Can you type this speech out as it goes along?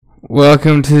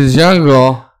Welcome to the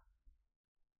jungle.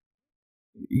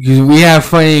 Because we have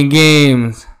funny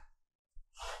games.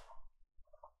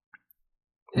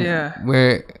 Yeah.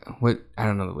 What? I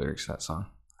don't know the lyrics to that song.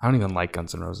 I don't even like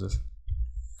Guns N' Roses.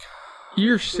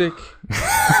 You're sick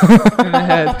in the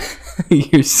head.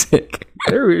 You're sick.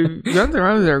 Guns N'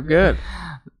 Roses are good.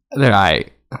 They're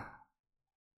aight.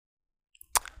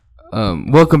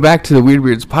 Welcome back to the Weird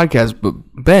Weirds podcast. But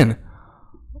Ben,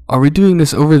 are we doing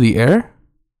this over the air?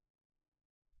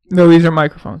 No, these are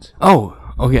microphones. Oh,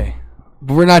 okay.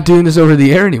 But we're not doing this over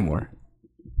the air anymore.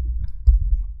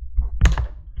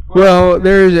 Well,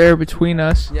 there is air between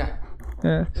us. Yeah.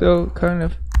 Yeah, so kind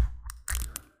of.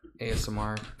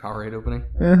 ASMR Powerade opening.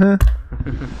 Uh-huh.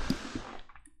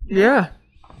 Yeah.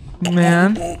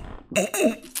 Man.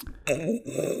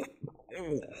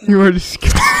 You are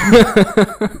disgusting.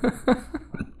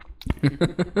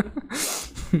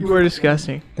 You are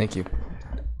disgusting. Thank you.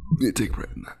 Take pride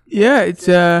in that. Yeah, it's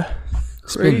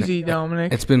crazy,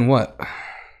 Dominic. It's been what?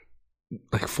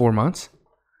 Like 4 months?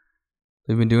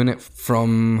 We've been doing it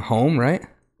from home, right?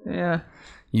 Yeah.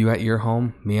 You at your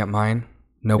home, me at mine.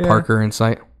 No Parker in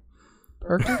sight.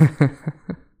 Parker?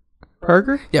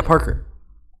 Parker? Yeah, Parker.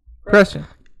 Preston.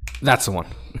 That's the one.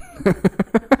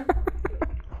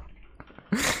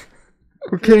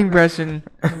 We're kidding, Preston.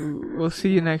 We'll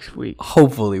see you next week.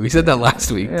 Hopefully. We said that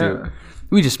last week, too.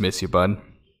 We just miss you, bud.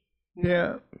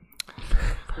 Yeah.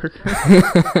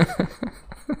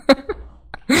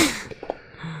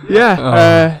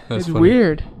 Yeah. It's funny.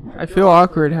 Weird. I feel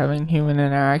awkward having human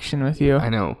interaction with you. I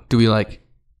know. Do we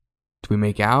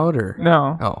make out or?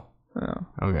 No. Oh. No.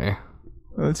 Okay.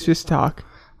 Let's just talk.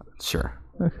 Sure.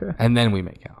 Okay. And then we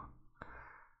make out.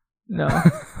 No.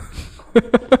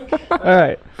 All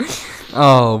right.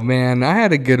 Oh, man. I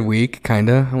had a good week, kind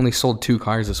of. Only sold 2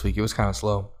 cars this week. It was kind of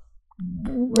slow.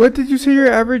 What did you say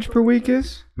your average per week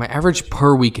is? My average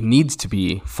per week needs to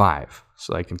be 5,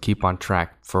 so I can keep on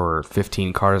track for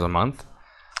 15 cars a month.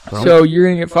 So you're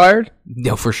going to get fired?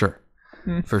 No, for sure.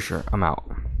 For sure. I'm out.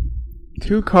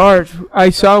 2 cars.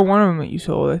 I saw one of them that you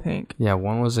sold, I think. Yeah,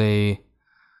 one was a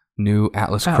new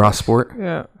Atlas Cross Sport.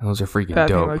 Yeah. Those are freaking that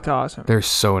dope. Thing looked awesome. They're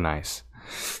so nice.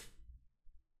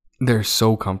 They're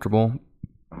so comfortable.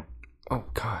 Oh,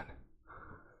 God.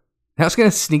 I was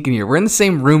gonna sneak in here. We're in the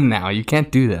same room now. You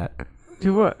can't do that.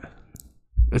 Do what?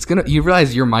 You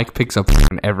realize your mic picks up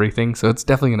everything, so it's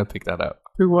definitely gonna pick that up.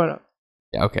 Do what up?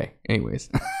 Yeah. Okay.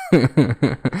 Anyways.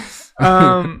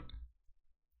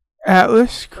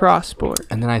 Atlas Cross Sport.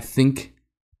 And then I think.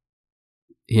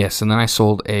 Yes, and then I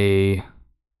sold a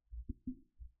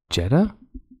Jetta.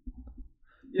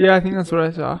 Yeah, I think that's what I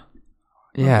saw.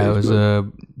 Yeah, it was a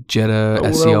Jetta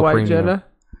SCL white Premium. Jetta.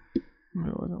 It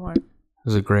wasn't white. It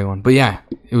was a gray one, but yeah,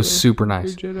 it was super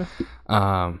nice. Jetta.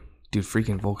 Dude,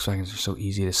 freaking Volkswagens are so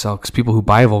easy to sell because people who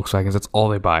buy Volkswagens, that's all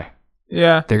they buy.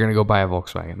 Yeah, they're gonna go buy a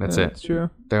Volkswagen. That's it. That's true.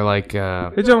 They're like.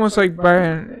 It's almost like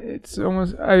buying. It's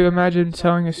almost. I imagine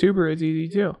selling a Subaru is easy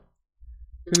too.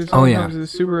 Because it's comes to the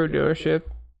Subaru dealership.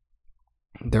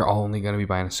 They're all only gonna be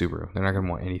buying a Subaru. They're not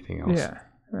gonna want anything else.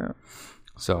 Yeah.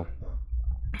 So,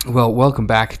 well, welcome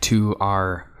back to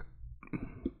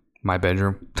my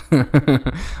bedroom,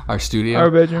 our studio. Our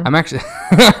bedroom. I'm actually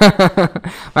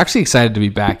excited to be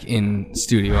back in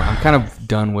studio. I'm kind of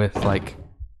done with like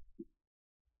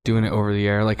doing it over the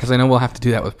air, like because I know we'll have to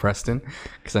do that with Preston,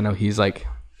 because I know he's like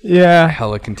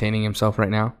hella containing himself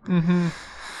right now. Mm-hmm.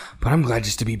 But I'm glad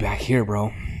just to be back here,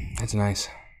 bro. It's nice.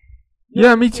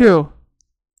 Yeah, me too.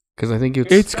 Because I think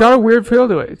it's got a weird feel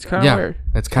to it. It's kind of weird.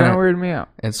 It's kind of weirded me out.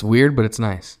 It's weird, but it's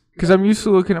nice. Because I'm used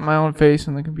to looking at my own face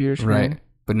on the computer screen. Right.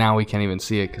 But now we can't even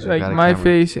see it because like my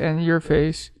face and your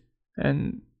face,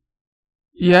 and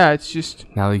it's just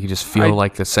now you can just feel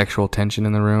like the sexual tension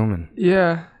in the room, and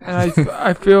and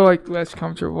I feel like less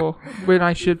comfortable when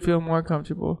I should feel more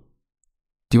comfortable.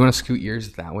 Do you want to scoot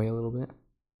yours that way a little bit?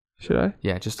 Should I?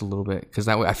 Yeah, just a little bit, because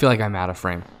that way I feel like I'm out of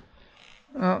frame.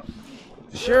 Oh,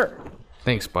 sure.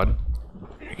 Thanks, bud.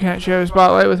 You can't share the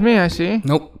spotlight with me, I see.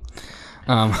 Nope.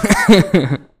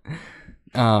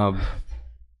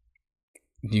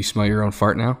 Do you smell your own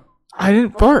fart now? I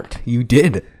didn't fart. You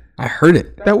did. I heard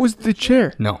it. That was the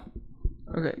chair. No.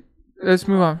 Okay. Let's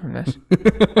move on from this.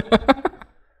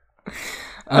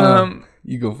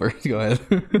 You go first. Go ahead.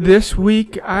 This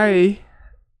week, I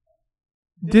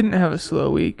didn't have a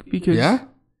slow week because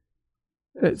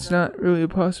it's not really a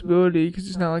possibility because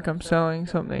it's not like I'm selling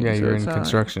something. Yeah, so you're in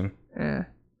construction. But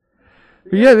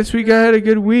yeah, this week I had a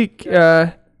good week.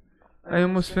 I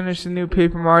almost finished the new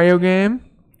Paper Mario game.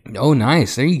 Oh,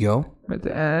 nice. There you go. At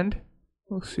the end.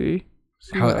 We'll see.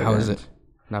 How is it?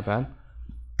 Not bad?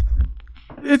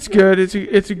 It's good.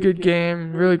 It's a good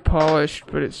game. Really polished,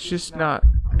 but it's just not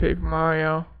Paper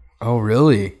Mario. Oh,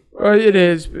 really? Well, it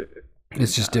is. But,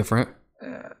 it's just different.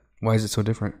 Why is it so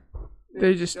different?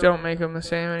 They just don't make them the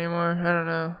same anymore. I don't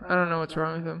know. I don't know what's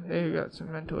wrong with them. They got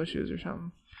some mental issues or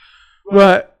something.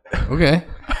 But okay,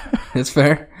 that's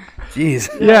fair. Jeez.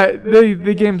 Yeah,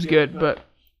 the game's good, but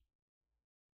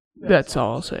that's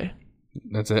all I'll say.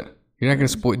 That's it. You're not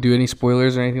gonna do any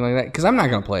spoilers or anything like that, because I'm not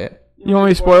gonna play it. You want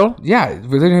me to spoil? Yeah,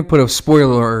 we're gonna put a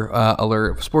spoiler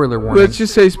alert, spoiler warning. Let's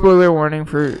just say spoiler warning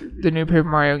for the new Paper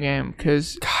Mario game,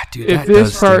 because if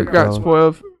this part got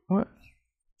spoiled, what? It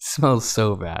smells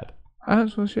so bad. I don't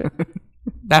smell shit.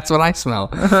 That's what I smell.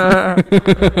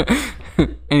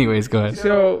 Anyways, go ahead.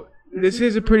 So this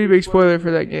is a pretty big spoiler for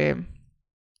that game,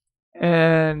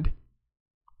 and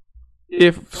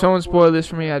if someone spoiled this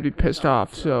for me, I'd be pissed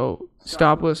off. So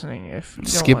stop listening if you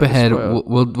skip ahead.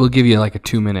 We'll give you like a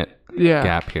 2-minute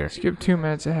gap here. Skip 2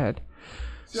 minutes ahead.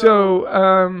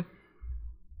 So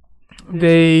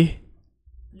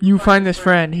you find this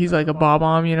friend. He's like a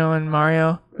bomb, in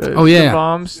Mario. The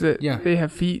bombs that they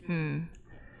have feet, and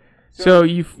so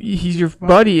he's your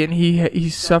buddy, and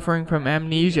he's suffering from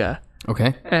amnesia.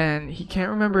 Okay. And he can't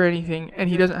remember anything, and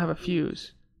he doesn't have a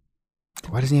fuse.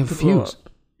 Why doesn't he have a fuse?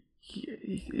 Do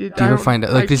you ever find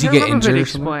out? Like, does he get injured or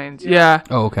something? Yeah.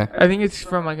 Oh, okay. I think it's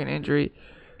from like an injury,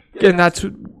 and that's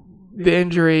the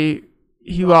injury.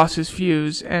 He lost his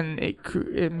fuse, and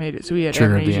it made it so he had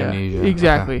amnesia.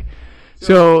 Exactly. Okay.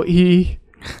 So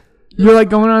you're like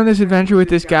going on this adventure with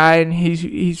this guy, and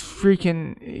he's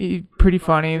pretty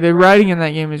funny. The writing in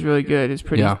that game is really good. It's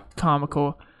pretty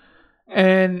comical,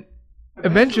 and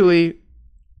eventually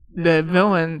the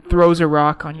villain throws a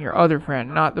rock on your other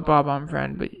friend, not the Bob-omb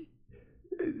friend, but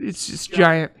it's this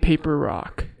giant paper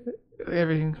rock.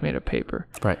 Everything's made of paper.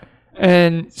 Right.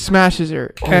 And smashes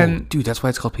her. Oh, and dude, that's why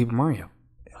it's called Paper Mario.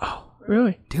 Oh,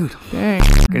 really? Dude. Dang. I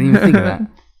didn't even think of that.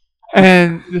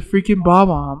 And the freaking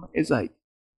Bob-omb is like,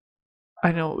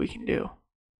 I know what we can do.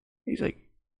 He's like,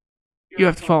 you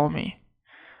have to follow me.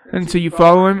 And so you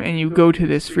follow him, and you go to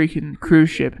this freaking cruise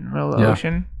ship in the middle of the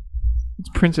ocean. It's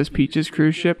Princess Peach's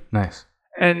cruise ship. Nice.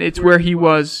 And it's where he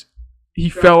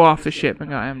fell off the ship and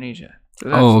got amnesia. So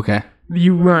okay.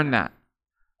 You learn that.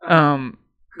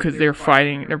 Because they're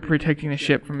protecting the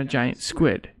ship from a giant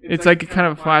squid. It's like a kind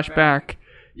of a flashback.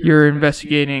 You're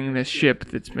investigating this ship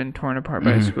that's been torn apart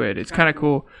by a squid. It's kind of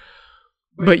cool.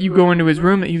 But you go into his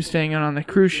room that he was staying on the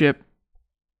cruise ship,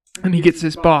 and he gets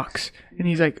this box, and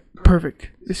he's like,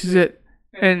 perfect, this is it.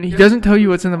 And he doesn't tell you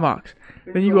what's in the box.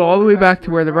 Then you go all the way back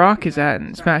to where the rock is at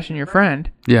and smashing your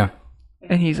friend. Yeah.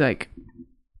 And he's like,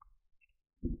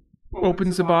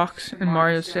 opens the box, and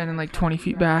Mario's standing like 20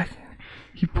 feet back.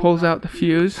 He pulls out the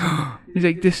fuse. He's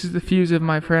like, this is the fuse of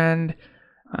my friend.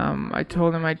 I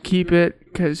told him I'd keep it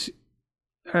because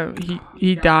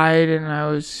he died,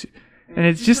 and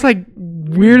it's just like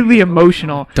weirdly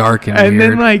emotional. Dark and weird. And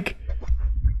then like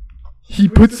he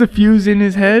puts the fuse in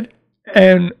his head,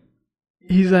 and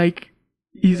he's like,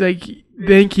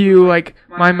 thank you. Like,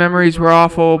 my memories were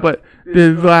awful, but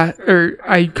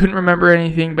I couldn't remember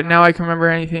anything, but now I can remember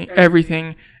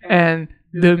everything, and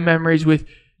the memories with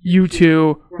you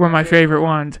two were my favorite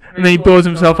ones. And then he blows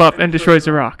himself up and destroys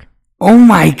the rock. Oh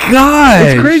my god!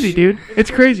 It's crazy, dude.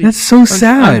 It's crazy. That's so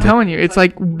sad. I'm telling you, it's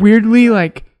like weirdly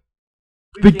like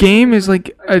the game is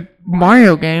like a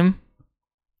Mario game,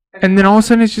 and then all of a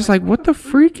sudden it's just like, what the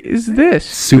freak is this?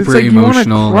 Super like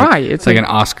emotional. You wanna cry. It's like an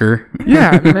Oscar.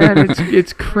 Yeah, man,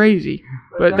 it's crazy.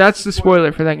 But that's the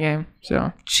spoiler for that game.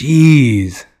 So.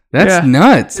 Jeez, that's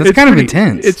nuts. That's kind of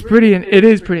intense. It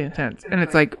is pretty intense, and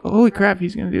it's like, holy crap,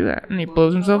 he's gonna do that, and he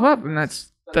blows himself up, and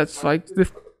that's like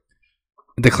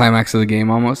the climax of the game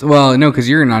almost. Well, no, because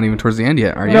you're not even towards the end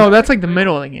yet, are you? No, that's like the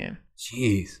middle of the game.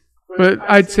 Jeez. But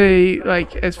I'd say,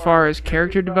 like, as far as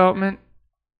character development,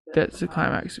 that's the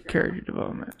climax of character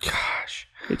development. Gosh.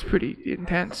 It's pretty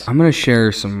intense. I'm going to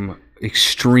share some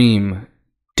extreme,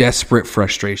 desperate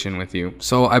frustration with you.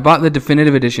 So I bought the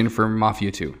definitive edition for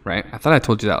Mafia 2, right? I thought I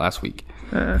told you that last week.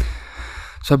 So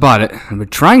I bought it. I've been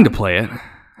trying to play it.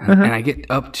 And I get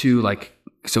up to, like...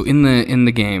 So in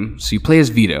the game, so you play as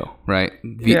Vito, right?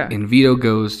 And Vito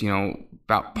goes,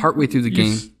 about partway through the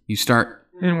game, you start...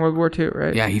 In World War II,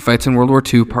 right? Yeah, he fights in World War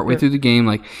II partway through the game.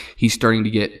 Like, he's starting to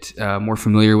get more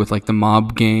familiar with, like, the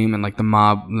mob game and, like, the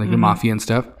mob, like, the mafia and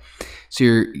stuff. So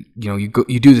you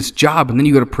do this job, and then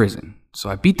you go to prison. So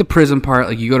I beat the prison part.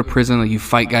 Like, you go to prison, like, you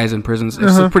fight guys in prisons.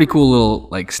 It's a pretty cool little,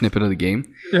 like, snippet of the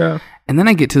game. Yeah. And then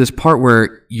I get to this part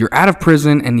where you're out of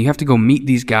prison, and you have to go meet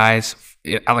these guys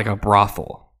at like a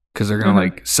brothel because they're gonna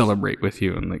like celebrate with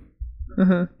you and like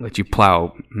Let you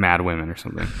plow mad women or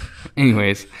something.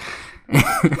 Anyways.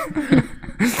 I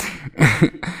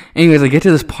get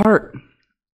to this part,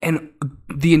 and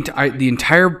the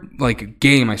entire like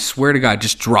game, I swear to God,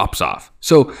 just drops off.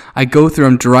 So I go through.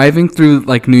 I'm driving through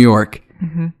like New York,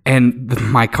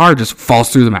 and my car just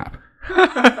falls through the map.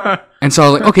 And so I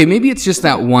was like, okay, maybe it's just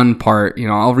that one part.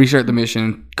 I'll restart the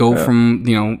mission, go from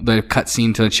the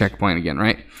cutscene to the checkpoint again,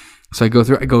 right? So I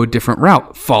go a different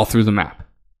route, fall through the map.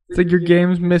 It's like your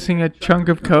game's missing a chunk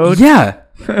of code. Yeah.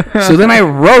 So then I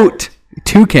wrote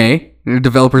 2K, the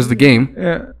developers of the game.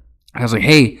 Yeah. I was like,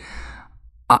 hey,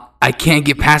 I can't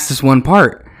get past this one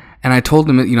part. And I told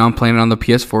them, I'm playing it on the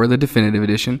PS4, the definitive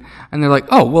edition. And they're like,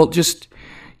 oh, well, just,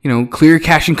 clear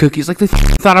cache and cookies. Like, they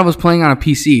thought I was playing on a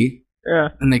PC. Yeah.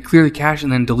 And they clear the cache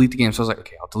and then delete the game. So I was like,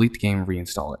 okay, I'll delete the game and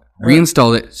reinstall it.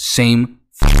 Reinstalled it, same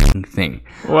thing.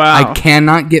 Wow. I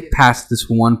cannot get past this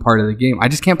one part of the game. I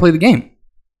just can't play the game.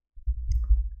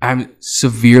 I'm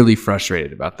severely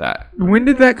frustrated about that. When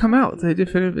did that come out, the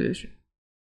definitive edition?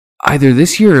 Either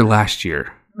this year or last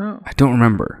year. Oh. I don't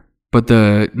remember. But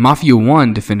the Mafia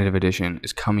 1 definitive edition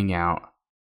is coming out.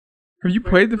 Have you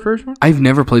played the first one? I've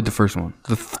never played the first one.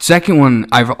 The second one,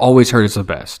 I've always heard is the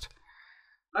best.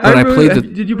 But I played the...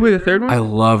 Did you play the third one? I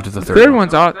loved the third one. The third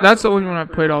one's awesome. That's the only one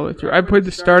I've played all the way through. I played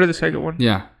the start of the second one.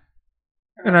 Yeah.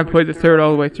 And I played the third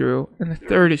all the way through. And the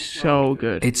third is so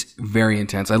good. It's very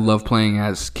intense. I love playing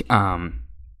as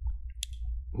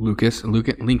Lincoln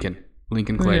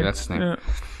Clay, Yeah. that's his name. Yeah.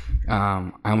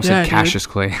 I almost said Cassius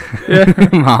Clay. Yeah.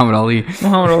 Muhammad Ali.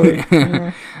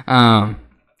 Yeah.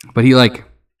 But he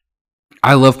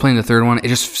I love playing the third one.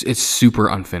 It's super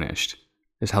unfinished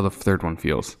is how the third one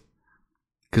feels.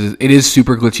 Because it is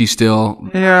super glitchy still.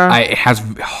 Yeah. It has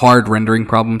hard rendering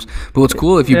problems. But what's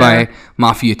cool, if you buy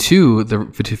Mafia 2, the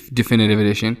definitive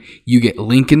edition, you get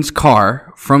Lincoln's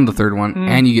car from the third one,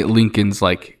 and you get Lincoln's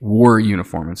war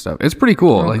uniform and stuff. It's pretty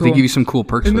cool. They give you some cool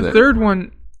perks with it. In the third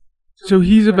one, so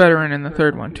he's a veteran in the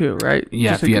third one too, right?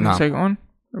 Yeah, just Vietnam. In the second one?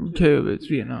 Okay, but it's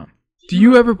Vietnam. Do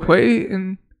you ever play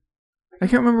in... I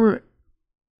can't remember...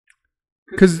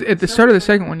 Because at the start of the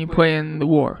second one, you play in the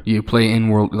war. You play in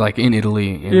in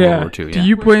Italy in World War II. Yeah. Do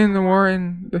you play in the war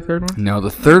in the third one? No, the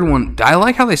third one. I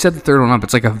like how they set the third one up.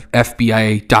 It's like a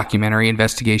FBI documentary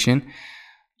investigation.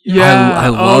 Yeah, I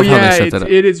love how they set that up.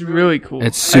 It is really cool.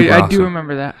 It's super awesome. I do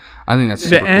remember that. I think that's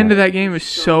super the end of that game is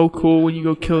so cool when you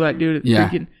go kill that dude at the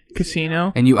freaking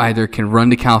casino. And you either can run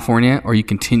to California or you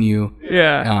continue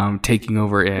taking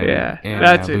over in Louisiana.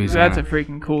 That's a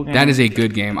freaking cool game. That is a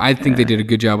good game. I think they did a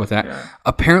good job with that. Yeah.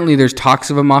 Apparently, there's talks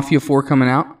of a Mafia 4 coming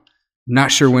out.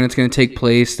 Not sure when it's going to take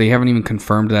place. They haven't even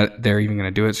confirmed that they're even going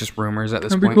to do it. It's just rumors at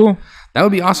this point. That'd be cool. That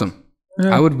would be awesome.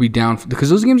 Yeah. I would be down because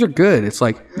those games are good. It's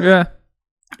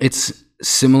it's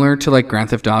similar to Grand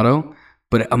Theft Auto,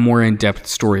 but a more in-depth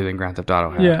story than Grand Theft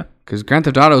Auto had. Yeah. Because Grand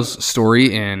Theft Auto's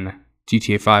story in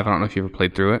GTA 5, I don't know if you ever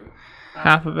played through it.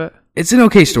 Half of it. It's an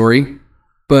okay story,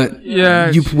 but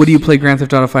what do you play Grand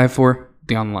Theft Auto 5 for?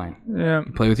 The online. Yeah.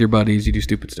 You play with your buddies, you do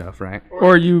stupid stuff, right?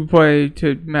 Or you play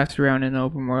to mess around in the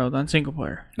open world on single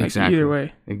player. Exactly. Either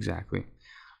way. Exactly.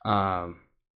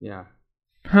 Yeah.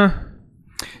 Huh.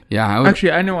 Yeah.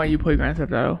 Actually, I know why you play Grand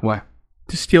Theft Auto. Why?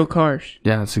 To steal cars.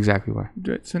 Yeah, that's exactly why.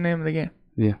 It's the name of the game.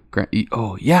 Yeah.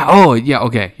 Oh, yeah.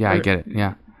 Okay. Yeah, I get it.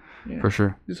 Yeah. For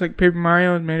sure. Just like Paper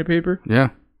Mario is made of paper.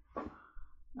 Yeah.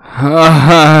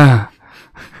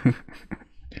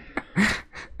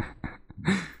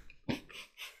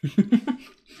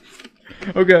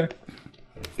 Okay.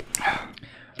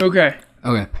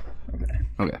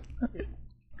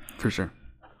 For sure.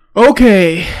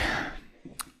 Okay.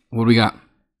 What do we got?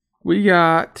 We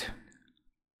got...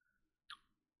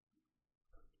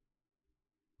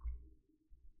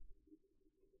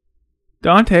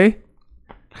 Dante.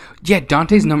 Yeah,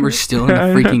 Dante's number's still in the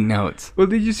freaking notes. Well,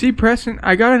 did you see Preston?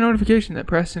 I got a notification that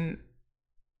Preston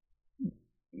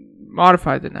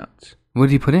modified the notes. What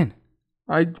did he put in?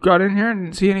 I got in here and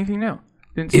didn't see anything new.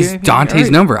 It's Dante's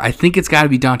number. I think it's got to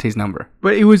be Dante's number.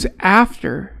 But it was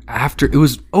after. It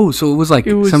was... Oh, so it was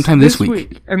sometime this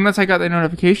week. Unless I got the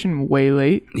notification way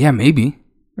late. Yeah, maybe.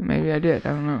 Maybe I did. I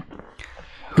don't know.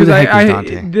 Who the heck is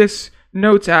Dante? This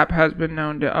Notes app has been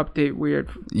known to update weird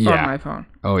on my phone.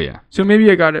 Oh, yeah. So maybe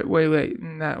I got it way late,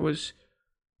 and that was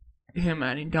him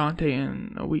adding Dante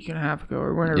in a week and a half ago,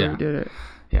 or whenever we did it.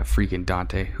 Yeah, freaking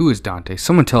Dante. Who is Dante?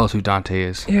 Someone tell us who Dante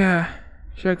is. Yeah.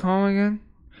 Should I call him again?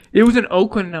 It was an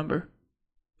Oakland number.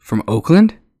 From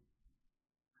Oakland?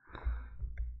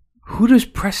 Who does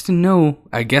Preston know?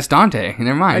 I guess Dante.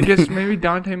 Never mind. I guess maybe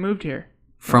Dante moved here.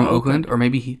 From Oakland? Or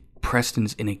maybe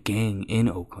Preston's in a gang in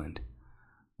Oakland.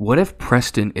 What if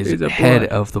Preston is head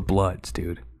of the Bloods,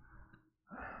 dude?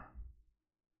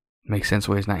 Makes sense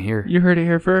why he's not here. You heard it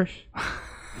here first.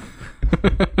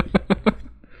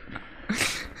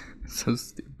 So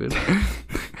stupid.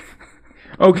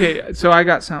 Okay, so I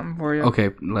got something for you. Okay,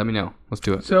 let me know. Let's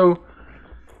do it. So,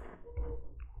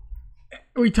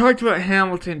 we talked about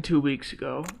Hamilton 2 weeks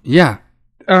ago. Yeah.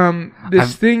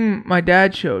 This thing my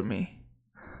dad showed me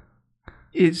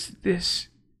is this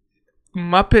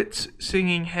Muppets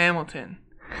singing Hamilton.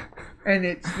 And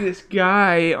it's this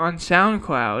guy on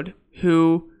SoundCloud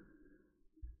who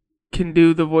can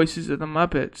do the voices of the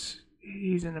Muppets.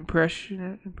 He's an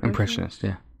impressionist,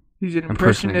 yeah. He's an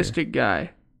impressionistic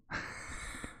guy.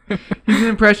 He's an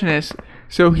impressionist,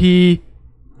 so he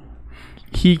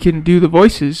can do the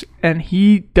voices, and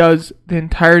he does the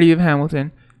entirety of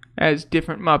Hamilton as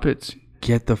different Muppets.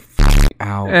 Get the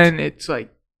out. And it's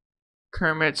like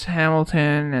Kermit's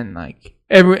Hamilton, and like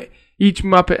each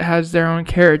Muppet has their own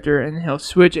character, and he'll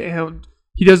switch it.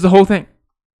 He does the whole thing.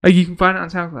 Like, you can find it on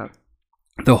SoundCloud.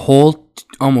 The whole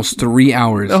almost 3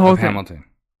 hours of Hamilton.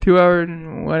 2 hours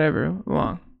and whatever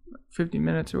long. 50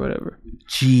 minutes or whatever.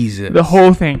 Jesus. The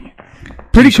whole thing.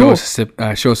 Pretty cool.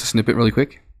 Show us a snippet really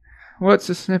quick. What's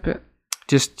the snippet?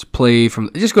 Just go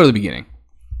to the beginning.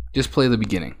 Just play the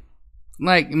beginning.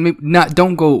 Like,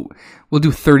 don't go. We'll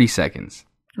do 30 seconds.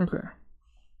 Okay.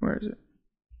 Where is it?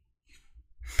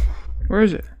 Where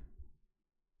is it?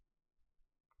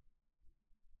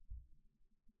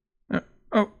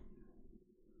 Oh.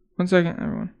 1 second,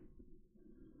 everyone.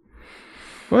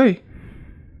 Wait.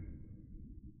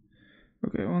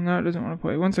 Okay, well, now it doesn't want to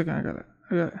play. 1 second, I got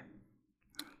it.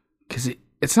 Because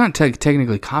it's not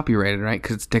technically copyrighted, right?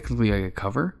 Because it's technically like a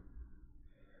cover?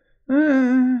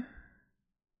 I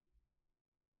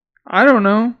don't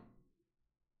know.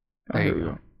 Oh, here we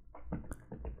go.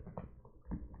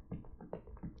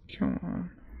 Come on.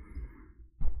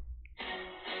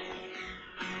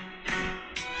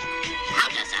 How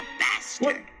does a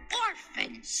bastard,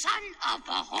 orphan, son of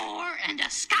a whore, and a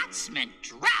Scotsman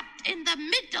trapped in the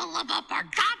middle of a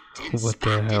forgotten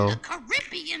spot in the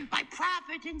Caribbean by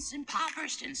Providence,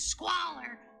 impoverished and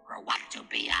squalor, grow up to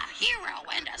be a hero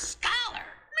and a scholar?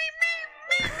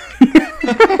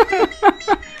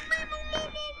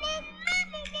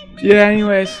 Yeah,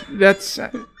 anyways, that's...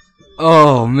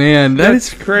 Oh, man,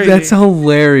 that's crazy. That's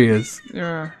hilarious.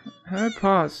 Yeah, how do I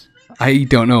pause? I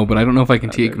don't know, but I don't know if I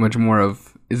can take much more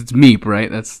of... It's Meep,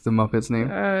 right? That's the Muppet's name?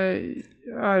 I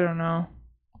don't know.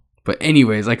 But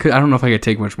anyways, I don't know if I could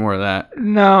take much more of that.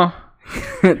 No.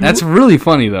 That's really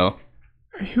funny, though.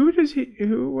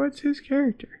 What's his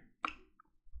character?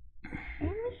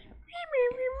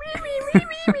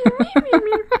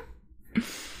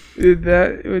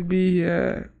 That would be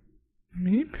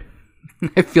Meep?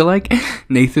 I feel like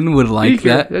Nathan would like Beaker.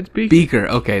 that. That's Beaker. Beaker.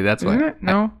 Okay, that's Isn't why. it?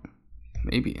 No.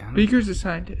 Maybe. I don't Beaker's a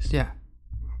scientist. Yeah.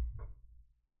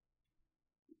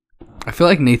 I feel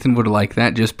like Nathan would like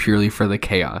that just purely for the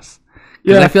chaos.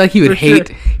 Because I feel like he would hate.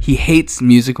 Sure. He hates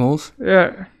musicals.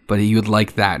 Yeah. But he would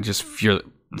like that just for the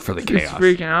chaos. It's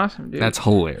freaking awesome, dude. That's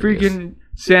hilarious. Freaking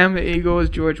Sam the Eagle is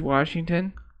George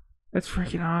Washington. That's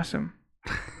freaking awesome.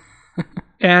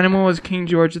 Animal is King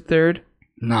George III.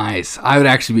 Nice. I would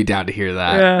actually be down to hear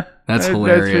that. Yeah. That's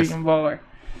hilarious. That's freaking baller.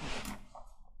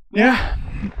 Yeah.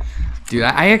 Dude,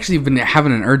 I actually been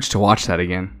having an urge to watch that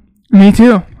again. Me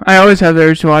too. I always have the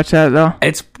urge to watch that though.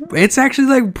 It's actually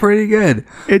like pretty good.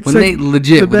 It's when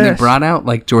they brought out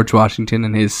like George Washington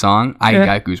and his song, I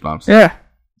got goosebumps. Yeah.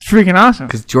 It's freaking awesome.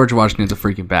 Because George Washington's a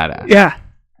freaking badass. Yeah.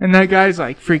 And that guy's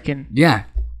like freaking... Yeah.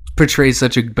 Portrays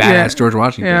such a badass George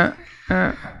Washington.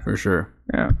 Yeah. For sure.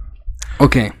 Yeah.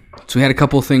 Okay. So we had a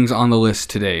couple things on the list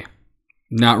today.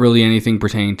 Not really anything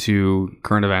pertaining to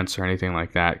current events or anything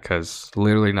like that, because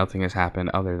literally nothing has happened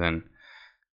other than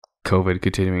COVID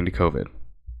continuing to COVID.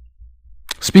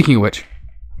 Speaking of which,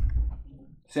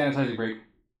 sanitizing break.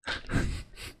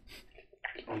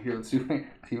 Here, let's do it.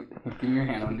 Give me your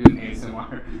hand. I'm doing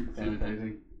ASMR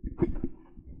sanitizing.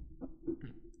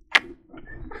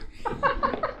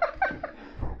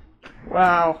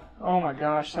 Wow. Oh my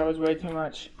gosh, that was way too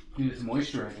much. Dude, it's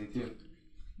moisturizing too.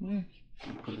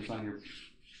 Put this on your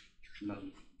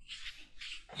nose.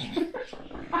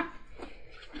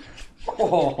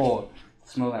 Oh,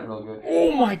 smell that real good.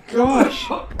 Oh my gosh.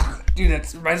 Dude,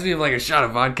 that reminds me of like a shot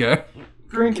of vodka.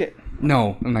 Drink it.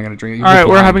 No, I'm not going to drink it. Alright,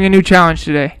 we're having a new challenge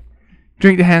today.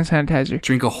 Drink the hand sanitizer.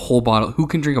 Drink a whole bottle. Who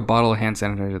can drink a bottle of hand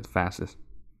sanitizer the fastest?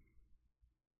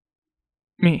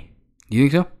 Me. You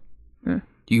think so? Yeah.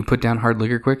 You can put down hard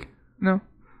liquor quick? No.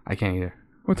 I can't either.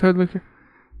 What's hard liquor?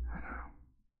 I don't know.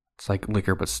 It's like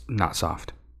liquor, but not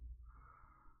soft.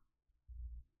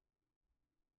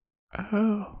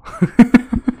 Oh.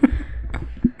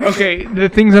 Okay, the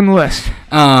things on the list.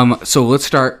 So let's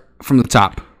start from the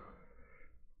top.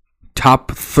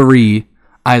 Top 3,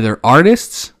 either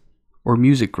artists or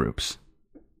music groups.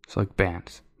 So like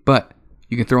bands. But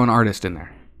you can throw an artist in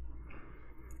there.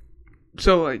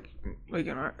 So like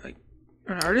an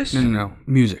artist? No.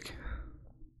 Music.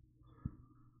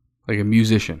 Like a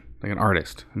musician, like an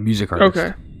artist, a music artist.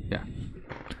 Okay. Yeah.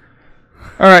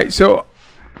 All right, so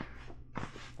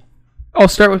I'll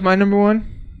start with my number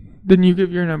 1. Then you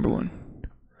give your number 1.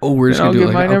 Oh, we're just gonna do it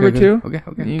like my number 2. Okay.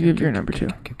 And you give your number 2.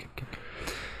 Okay.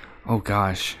 Oh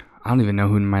gosh, I don't even know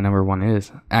who my number 1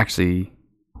 is. Actually,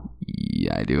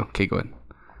 yeah, I do. Okay, go ahead.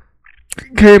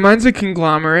 Okay, mine's a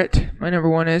conglomerate. My number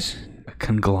 1 is a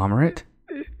conglomerate.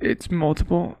 It's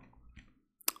multiple,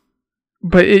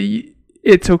 but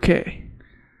it's okay.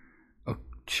 Oh,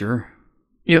 sure.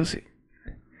 You'll see.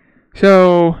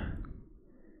 So,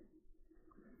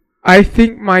 I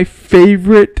think my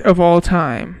favorite of all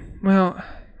time. Well,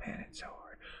 man, it's so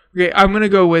hard. Okay, I'm gonna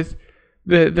go with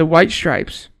the White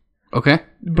Stripes. Okay.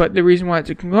 But the reason why it's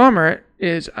a conglomerate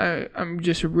is I'm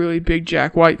just a really big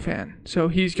Jack White fan. So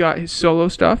he's got his solo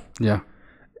stuff. Yeah.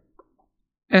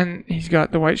 And he's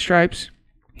got the White Stripes.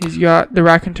 He's got the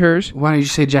Raconteurs. Why did you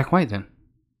say Jack White then?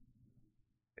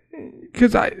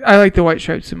 Because I like the White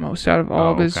Stripes the most out of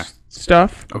all of his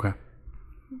stuff. Okay.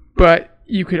 But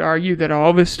you could argue that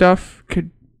all of his stuff could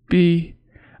be...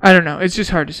 I don't know. It's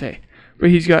just hard to say. But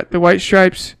he's got the White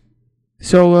Stripes,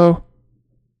 solo,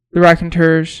 the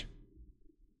Raconteurs,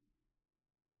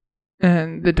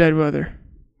 and the Dead Weather.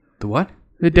 The what?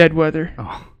 The Dead Weather.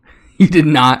 Oh. You did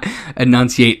not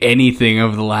enunciate anything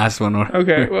of the last one.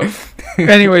 Okay, well,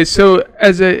 anyway, so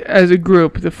as a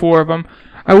group, the 4 of them,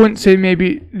 I wouldn't say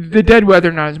maybe the Dead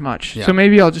Weather not as much. Yeah. So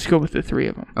maybe I'll just go with the 3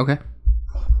 of them. Okay.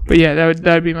 But yeah, that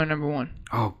would be my number 1.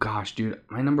 Oh gosh, dude,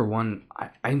 my number 1,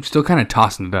 I'm still kind of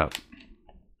tossing it up.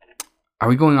 Are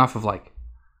we going off of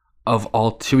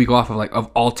should we go off of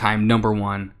of all time number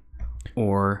 1,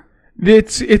 or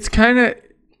it's kind of,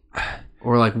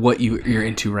 or like what you're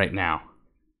into right now?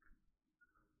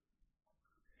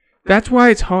 That's why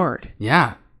it's hard.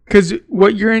 Yeah. Because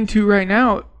what you're into right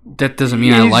now... That doesn't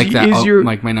mean I like that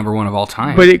like my number 1 of all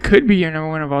time. But it could be your number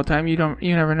 1 of all time. You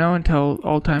never know until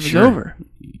all time is over.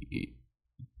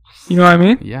 You know what I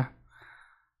mean? Yeah.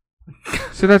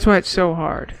 So that's why it's so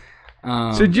hard.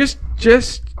 So just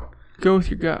go with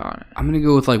your gut on it. I'm going to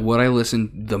go with what I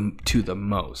listen to the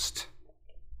most.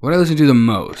 What I listen to the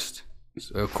most,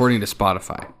 according to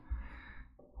Spotify,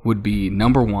 would be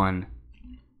number 1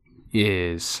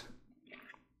 is...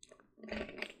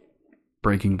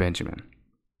 Breaking Benjamin.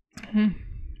 Mm-hmm.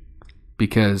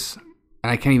 Because,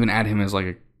 and I can't even add him as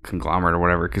a conglomerate or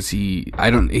whatever, because he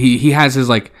has his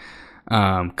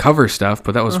cover stuff,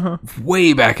 but that was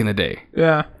way back in the day.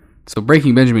 Yeah. So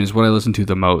Breaking Benjamin is what I listen to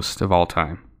the most of all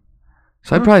time.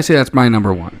 So I'd probably say that's my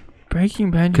number 1. Breaking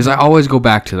Benjamin. Because I always go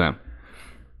back to them.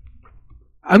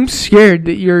 I'm scared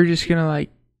that you're just gonna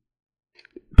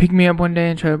pick me up one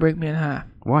day and try to break me in half.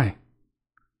 Why?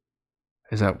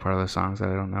 Is that part of the songs that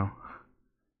I don't know?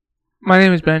 My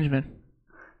name is Benjamin.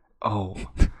 Oh.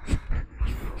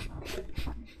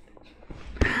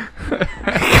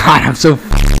 God, I'm so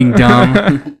fucking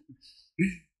dumb.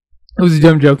 It was a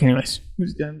dumb joke anyways. It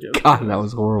was a dumb joke. God, that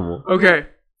was horrible. Okay.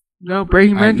 No,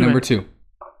 Breaking Benjamin. Number 2.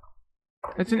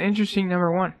 That's an interesting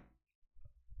number 1.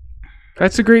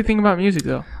 That's the great thing about music,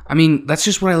 though. I mean, that's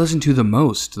just what I listen to the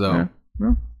most, though.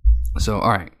 Yeah. So,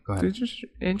 all right, go ahead. It's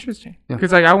interesting.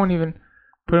 Because I wouldn't even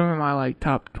put them in my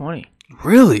top 20.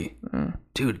 Really?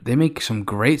 Dude, they make some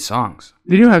great songs.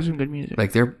 They do have some good music.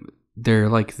 They're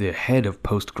like the head of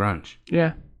post grunge.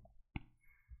 Yeah.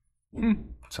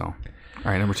 So, all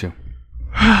right, number 2.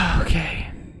 Okay.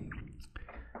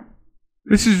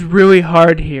 This is really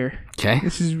hard here. Okay.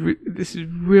 This is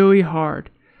really hard.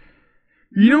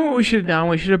 You know what we should have done?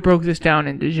 We should have broke this down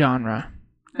into genre.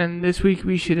 And this week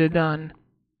we should have done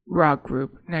rock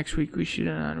group. Next week we should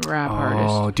have done rap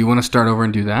artist. Oh, do you want to start over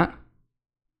and do that?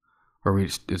 Or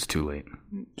it's too late?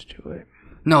 It's too late.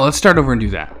 No, let's start over and do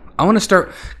that. I want to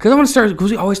start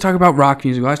because we always talk about rock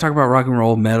music. We always talk about rock and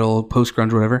roll, metal, post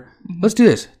grunge, whatever. Mm-hmm. Let's do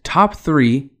this. Top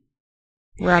 3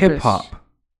 hip hop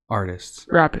artists.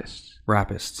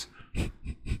 Rapists.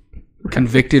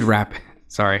 Convicted rap.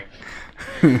 Sorry.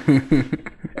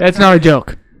 That's not a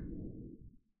joke.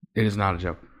 It is not a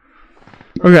joke.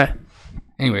 Okay.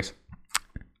 Anyways.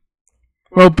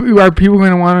 Well, are people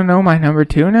going to want to know my number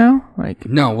 2 now?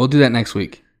 No, we'll do that next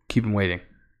week. Keep them waiting.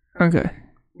 Okay.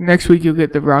 Next week you'll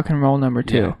get the rock and roll number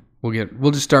 2. Yeah,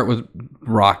 we'll just start with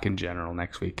rock in general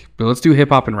next week. But let's do hip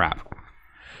hop and rap.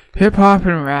 Hip hop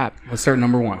and rap. Let's start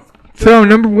number 1. So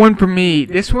number 1 for me.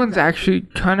 This one's actually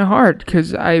kind of hard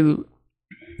because You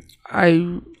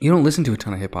don't listen to a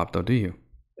ton of hip hop though, do you?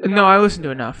 No, I listen to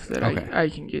enough that I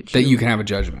can get that you can have a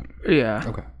judgment. Yeah.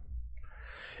 Okay.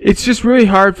 It's just really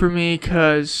hard for me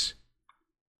because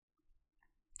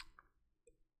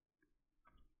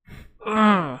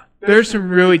there's some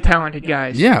really talented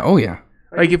guys. Yeah. Oh yeah.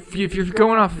 Like if you're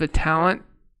going off of the talent,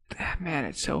 man,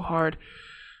 it's so hard.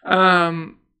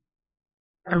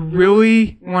 I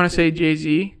really want to say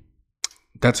Jay-Z.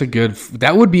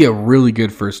 That would be a really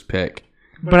good first pick.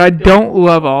 But I don't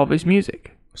love all of his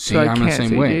music. See, so I'm the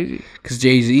same way. Because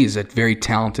Jay-Z is a very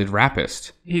talented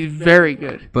rapist. He's very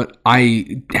good. But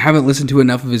I haven't listened to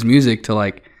enough of his music to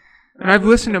like... And I've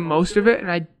listened to most of it,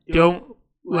 and I don't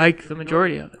like the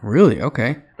majority of it. Really?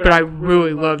 Okay. But I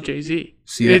really love Jay-Z.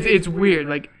 See, it's weird.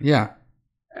 Like, yeah.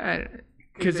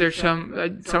 Because there's some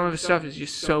of his stuff is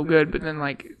just so good, but then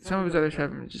like some of his other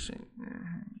stuff I'm just saying,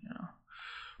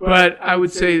 But I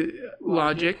would say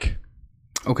Logic.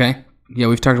 Okay. Yeah,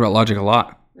 we've talked about Logic a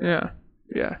lot. Yeah.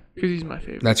 Yeah, because he's my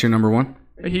favorite. That's your number 1?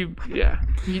 He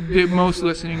did most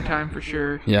listening time for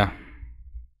sure. Yeah.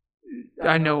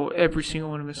 I know every single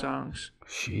one of his songs.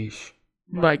 Sheesh.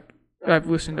 Like, I've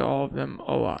listened to all of them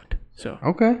a lot. So.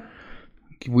 Okay.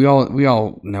 We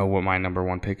all know what my number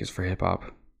 1 pick is for hip hop.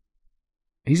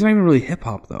 He's not even really hip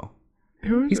hop though.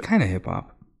 Who is He's kind of hip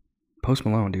hop. Post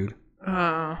Malone, dude.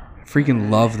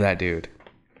 Freaking love that dude.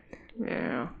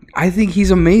 Yeah. I think he's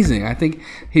amazing. I think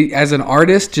he, as an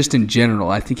artist, just in general,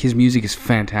 I think his music is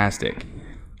fantastic.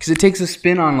 Because it takes a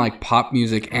spin on like pop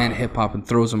music and hip hop and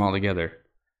throws them all together.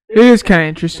 It is kind of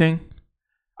interesting.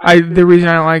 The reason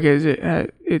I don't like it is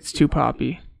it's too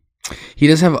poppy. He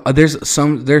does have there's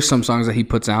some songs that he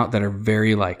puts out that are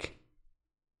very like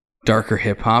darker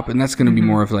hip hop, and that's going to be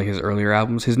more of like his earlier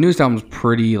albums. His newest album's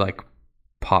pretty like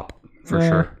pop for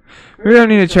sure. Maybe I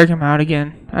need to check him out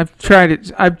again. I've tried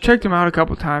it. I've checked him out a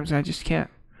couple times, and I just can't.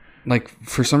 Like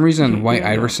for some reason, White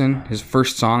Iverson, his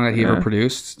first song that he ever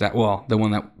produced,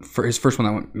 his first one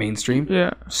that went mainstream,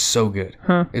 so good.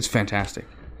 It's fantastic.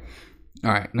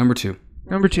 All right, number 2.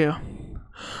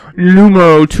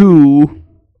 Numero 2.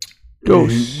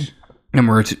 Dos.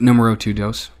 Numero 2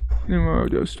 dos. Numero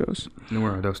dos dos.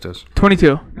 Numero dos dos.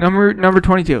 22. Number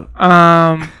 22.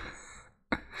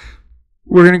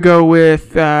 We're gonna go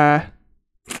with.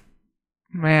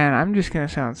 Man, I'm just gonna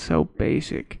sound so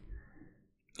basic.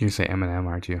 You're gonna say Eminem,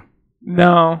 aren't you?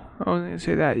 No, I wasn't gonna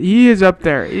say that. He is up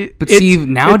there.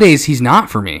 Nowadays he's not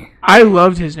for me. I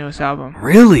loved his newest album.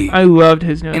 Really? I loved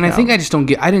his newest album. And I think I just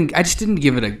didn't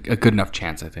give it a good enough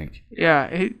chance, I think.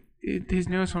 Yeah, his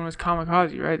newest one was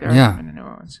Kamikaze, right? There yeah. Been a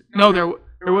newer one. No,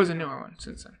 there was a newer one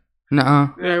since then. Nuh-uh.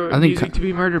 I think Music to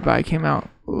Be Murdered By came out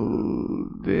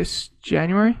this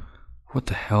January. What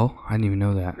the hell? I didn't even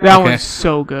know that. That one's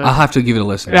so good. I'll have to give it a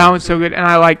listen. That one's so good, and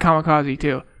I like Kamikaze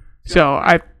too. So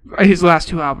his last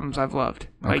 2 albums I've loved.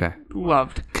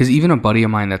 Loved. Because even a buddy of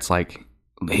mine that's like,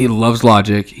 he loves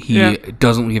Logic. He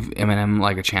doesn't give Eminem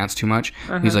like a chance too much.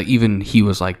 He's like, he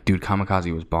was like, dude,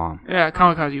 Kamikaze was bomb. Yeah,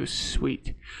 Kamikaze was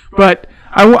sweet. But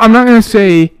I'm not gonna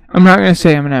say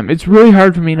Eminem. It's really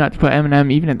hard for me not to put Eminem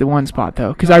even at the 1 spot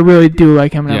though, because I really do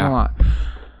like Eminem a lot.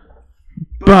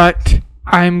 But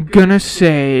I'm gonna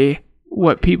say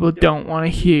what people don't want to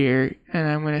hear, and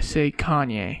I'm gonna say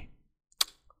Kanye.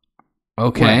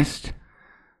 Okay. West.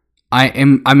 I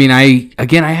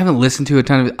haven't listened to a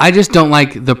ton of it. I just don't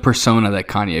like the persona that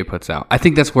Kanye puts out. I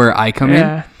think that's where I come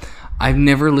in. I've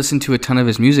never listened to a ton of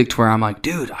his music to where I'm like,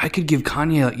 dude, I could give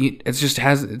Kanye,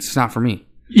 it's not for me.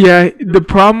 Yeah, the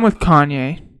problem with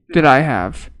Kanye that I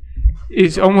have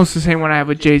is almost the same one I have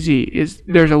with Jay-Z, is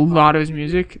there's a lot of his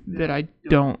music that I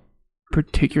don't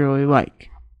particularly like.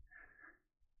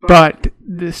 But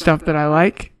the stuff that I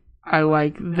like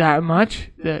that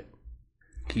much that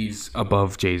he's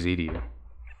above Jay-Z to you.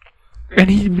 And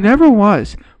he never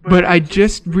was. But I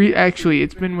just actually,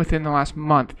 it's been within the last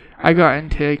month, I got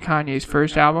into Kanye's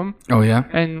first album. Oh, yeah?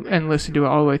 And listened to it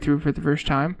all the way through for the first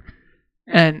time.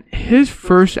 And his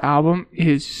first album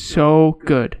is so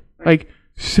good. Like,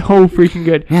 so freaking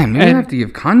good. Yeah, maybe I have to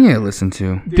give Kanye a listen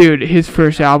to. Dude, his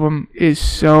first album is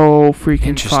so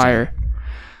freaking fire.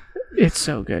 It's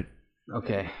so good.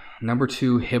 Okay. Number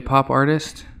 2, hip-hop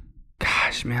artist.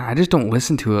 Gosh, man, I just don't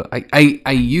listen to it.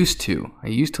 I used to. I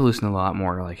used to listen to a lot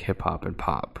more like hip-hop and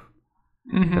pop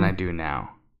than I do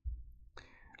now.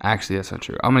 Actually, that's not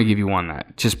true. I'm going to give you one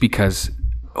that, just because...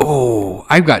 Oh,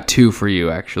 I've got 2 for you,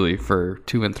 actually, for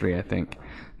 2 and 3, I think.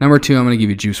 Number 2, I'm going to give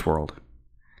you Juice WRLD.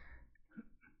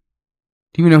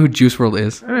 Do you even know who Juice WRLD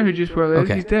is? I know who Juice WRLD is.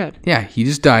 Okay. He's dead. Yeah, he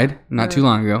just died not too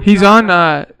long ago. He's on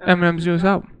Eminem's newest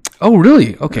album. Oh,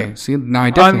 really? Okay. See, now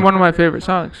I definitely... one of my favorite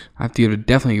songs. I have to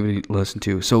definitely give it a listen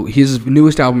to. So his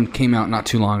newest album came out not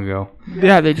too long ago.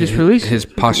 Yeah, they just released his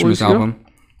posthumous album.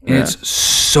 And it's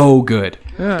so good.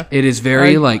 Yeah. It is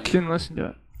very, I didn't listen to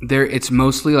it. It's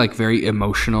mostly, like, very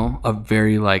emotional.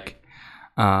 Very, like...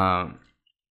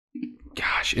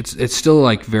 it's still,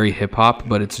 like, very hip-hop,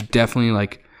 but it's definitely,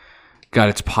 like, got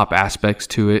its pop aspects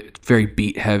to it. It's very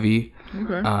beat-heavy.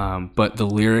 Okay. But the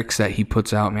lyrics that he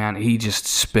puts out, man, he just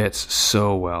spits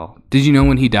so well. Did you know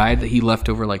when he died that he left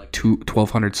over like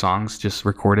 1,200 songs just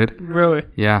recorded? Really?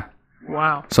 Yeah.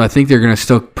 Wow. So I think they're going to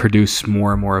still produce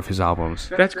more and more of his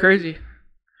albums. That's crazy.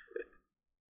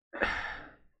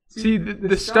 See,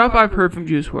 the stuff I've heard from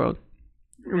Juice WRLD,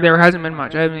 there hasn't been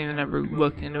much. I haven't even ever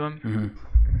looked into him.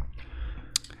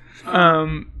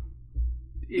 Mm-hmm.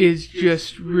 Is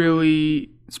just really...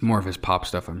 It's more of his pop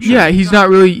stuff, I'm sure. Yeah,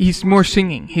 he's more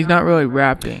singing. He's not really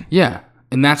rapping. Yeah,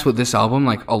 and that's what this album,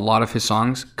 like, a lot of his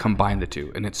songs combine the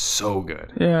two, and it's so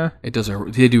good. Yeah. They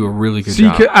do a really good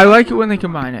job. I like it when they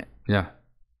combine it. Yeah.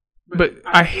 But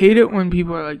I hate it when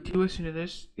people are like, do you listen to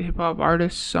this hip-hop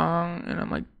artist song? And I'm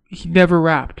like, he never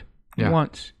rapped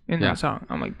once in that song.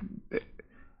 I'm like,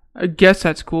 I guess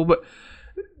that's cool, but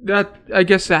I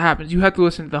guess that happens. You have to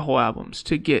listen to the whole albums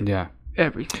to get... Yeah.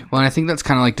 Everything. Well, and I think that's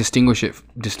kind of like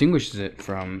distinguishes it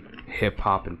from hip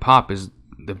hop and pop is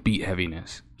the beat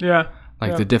heaviness. Yeah.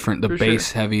 Like the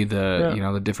bass heavy,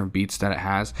 the different beats that it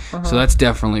has. So that's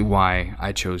definitely why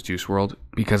I chose Juice WRLD,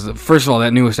 because first of all,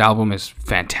 that newest album is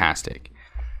fantastic.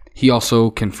 He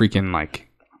also can freaking like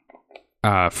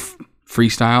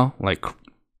freestyle like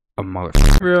a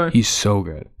motherfucker. Really? He's so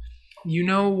good. You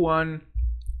know one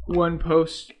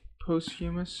posthumous.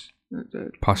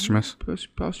 Posthumous?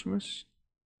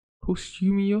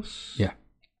 Posthumous? Yeah.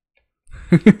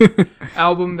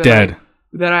 Album that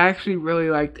I actually really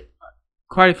liked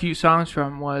quite a few songs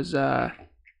from was oh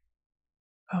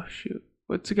shoot.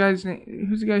 What's the guy's name?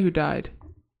 Who's the guy who died?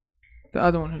 The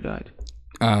other one who died.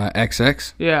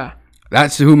 XX? Yeah.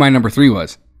 That's who my number 3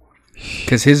 was.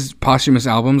 Because his posthumous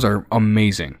albums are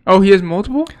amazing. Oh, he has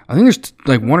multiple? I think there's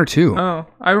like 1 or 2. Oh.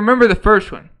 I remember the first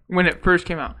one when it first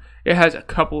came out. It has a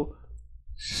couple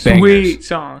Bangers. Sweet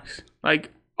songs.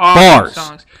 Like, awesome Bars.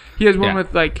 songs. He has one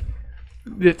with, like,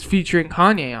 that's featuring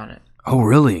Kanye on it. Oh,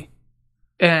 really?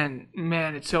 And,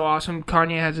 man, it's so awesome.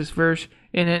 Kanye has this verse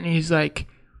in it, and he's like,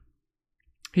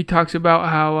 he talks about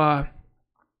how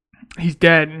he's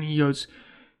dead, and he goes,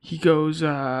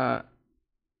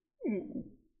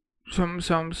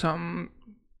 some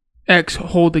X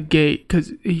hold the gate,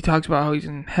 because he talks about how he's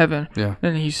in heaven. Yeah.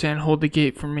 And he's saying, hold the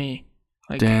gate for me.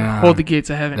 Like, damn. Hold the gates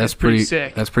of heaven. That's pretty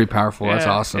sick. That's pretty powerful. Yeah, that's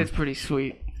awesome. It's pretty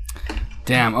sweet.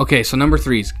 Damn. Okay, so number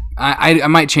 3's. I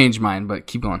might change mine, but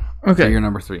keep going. Okay. So you're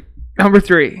number 3. Number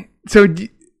 3. So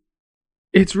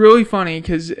it's really funny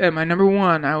because at my number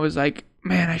 1, I was like,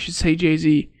 man, I should say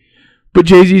Jay-Z. But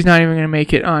Jay-Z's not even going to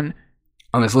make it on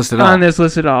this list at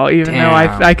all. Even though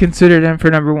I considered him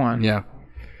for number 1. Yeah.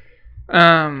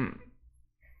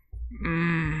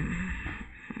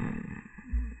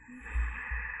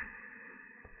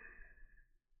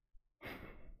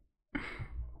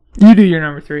 You do your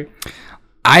number 3.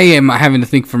 I am having to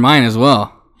think for mine as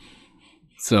well.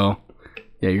 So,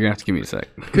 yeah, you're going to have to give me a sec.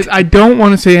 Because I don't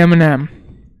want to say Eminem.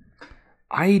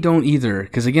 I don't either.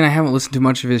 Because, again, I haven't listened to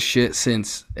much of his shit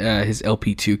since his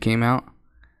LP2 came out.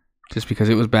 Just because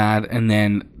it was bad. And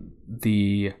then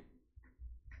the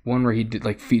one where he did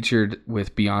like featured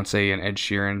with Beyonce and Ed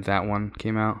Sheeran, that one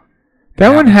came out.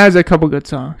 That one has a couple good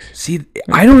songs. See,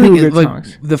 I don't think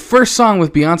like the first song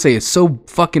with Beyonce is so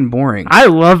fucking boring. I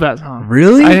love that song.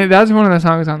 Really? I think that's one of the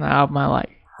songs on the album I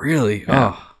like. Really?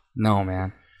 Yeah. Oh no,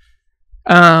 man.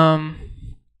 I'm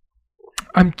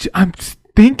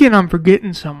thinking I'm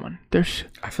forgetting someone. I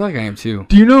feel like I am too.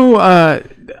 Do you know? I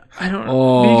don't.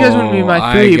 Oh, you guys wouldn't be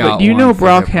my 3, but do you know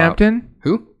Brockhampton?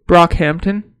 Who?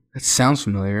 Brockhampton. That sounds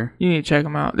familiar. You need to check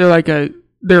them out. They're like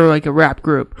a rap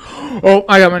group. Oh,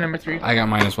 I got my number 3. I got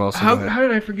mine as well. So how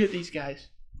did I forget these guys?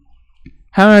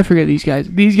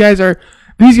 These guys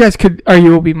could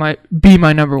arguably be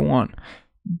my number 1,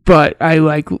 but I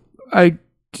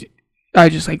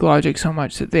just like Logic so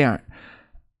much that they aren't.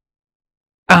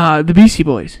 The Beastie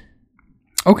Boys.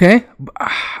 Okay,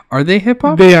 are they hip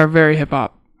hop? They are very hip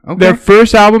hop. Okay. Their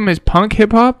first album is punk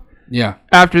hip hop. Yeah.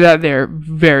 After that, they're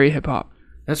very hip hop.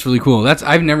 That's really cool.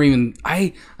 I've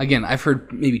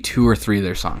heard maybe 2 or 3 of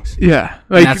their songs. Yeah,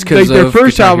 like that's because their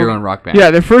first Guitar album. Hero and Rock Band. Yeah,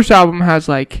 their first album has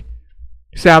like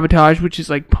Sabotage, which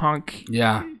is like punk.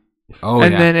 Yeah.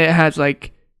 And then it has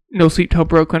like No Sleep Till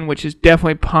Brooklyn, which is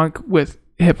definitely punk with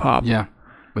hip hop. Yeah,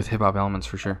 with hip hop elements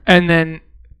for sure. And then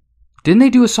didn't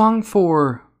they do a song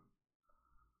for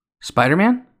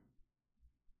Spider-Man?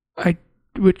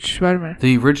 Which Spider-Man?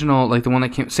 The original, like the one that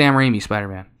came, Sam Raimi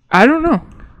Spider-Man. I don't know.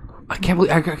 I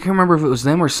can't remember if it was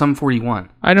them or Sum 41.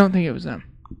 I don't think it was them.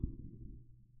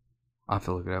 I'll have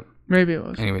to look it up. Maybe it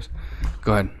was. Anyways,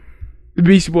 go ahead. The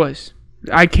Beastie Boys.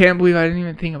 I can't believe I didn't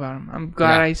even think about them. I'm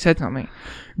glad I said something.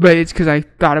 But it's because I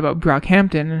thought about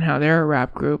Brockhampton and how they're a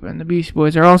rap group, and the Beastie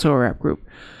Boys are also a rap group.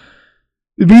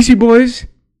 The Beastie Boys,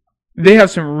 they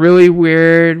have some really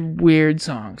weird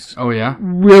songs. Oh, yeah?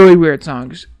 Really weird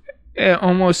songs.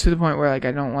 Almost to the point where like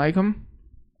I don't like them.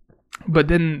 But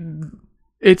then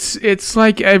it's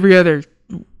like every other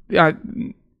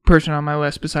person on my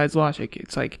list besides Logic.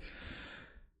 It's like,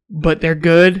 but they're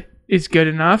good. It's good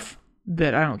enough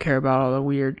that I don't care about all the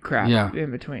weird crap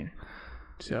in between.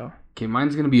 So okay,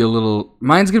 mine's gonna be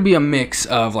a mix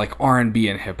of like R&B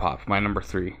and hip hop. My number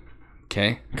 3.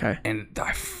 Okay. And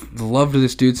I've loved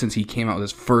this dude since he came out with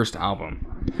his first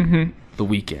album, The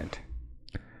Weeknd.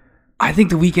 I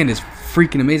think The Weeknd is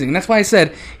freaking amazing, and that's why I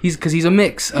said he's a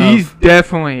mix of. He's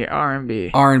definitely R&B,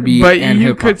 but and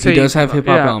hip hop. He does have hip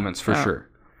hop elements for sure.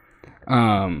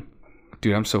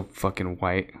 Dude, I'm so fucking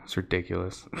white. It's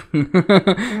ridiculous.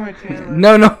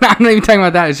 No, I'm not even talking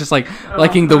about that. It's just like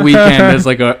liking The Weeknd as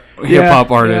like a hip hop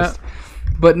artist. Yeah.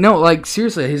 But no, like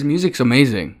seriously, his music's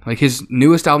amazing. Like his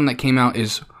newest album that came out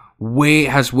has way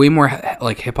more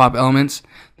like hip hop elements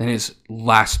than his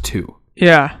last 2.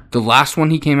 Yeah. The last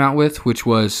one he came out with, which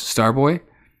was Starboy,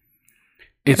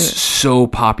 it's so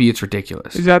poppy, it's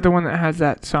ridiculous. Is that the one that has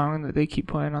that song that they keep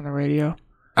playing on the radio?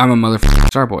 I'm a motherfucking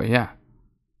Starboy, yeah.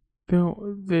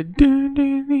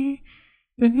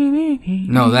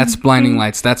 No, that's Blinding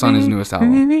Lights. That's on his newest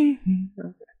album.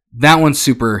 That one's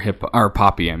super hip or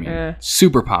poppy, I mean.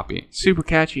 Super poppy. Super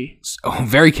catchy. Oh,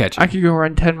 very catchy. I could go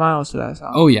run 10 miles to that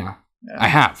song. Oh, yeah. I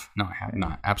have. No, I have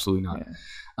not. Absolutely not. Yeah.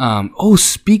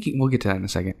 Speaking, we'll get to that in a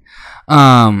second.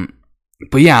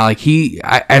 But yeah, like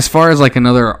as far as like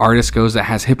another artist goes that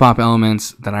has hip hop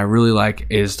elements that I really like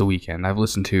is The Weeknd. I've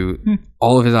listened to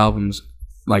all of his albums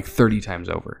like 30 times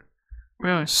over.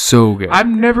 Really? So good. I've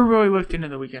never really looked into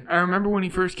The Weeknd. I remember when he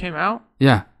first came out.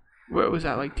 Yeah. What was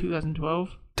that, like 2012?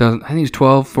 I think it was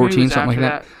 12, 14, something like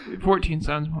that. 14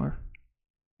 sounds more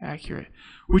accurate.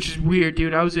 Which is weird,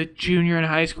 dude. I was a junior in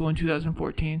high school in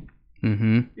 2014.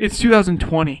 Mm-hmm. It's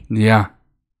 2020. Yeah.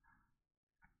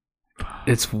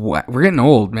 We're getting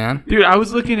old, man. Dude, I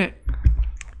was looking at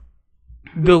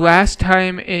the last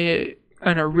time an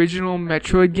original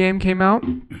Metroid game came out,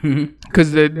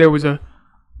 because there was a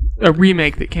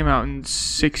remake that came out in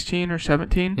 16 or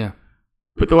 17. Yeah.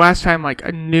 But the last time like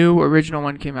a new original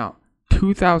one came out,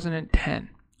 2010.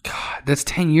 God, that's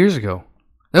 10 years ago.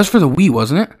 That was for the Wii,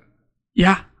 wasn't it?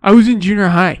 Yeah. I was in junior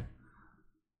high.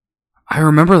 I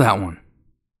remember that one.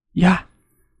 Yeah.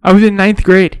 I was in 9th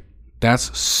grade.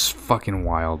 That's fucking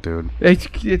wild, dude.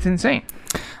 It's insane.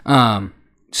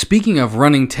 Speaking of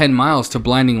running 10 miles to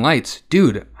Blinding Lights,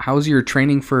 dude, how's your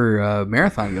training for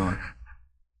marathon going?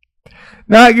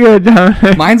 Not good.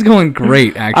 Mine's going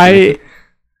great, actually.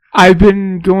 I've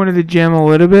been going to the gym a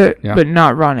little bit, but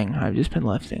not running. I've just been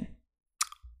lifting.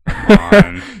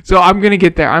 So I'm gonna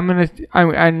get there.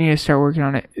 I need to start working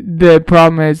on it. The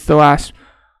problem is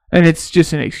and it's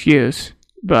just an excuse,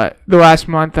 but the last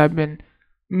month I've been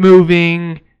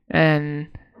moving, and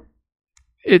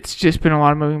it's just been a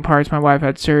lot of moving parts. My wife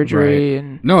had surgery,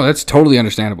 and no, that's totally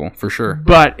understandable for sure.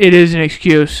 But it is an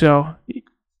excuse, so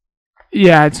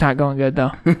yeah, it's not going good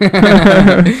though.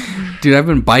 Dude, I've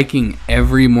been biking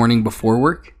every morning before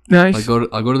work. Nice.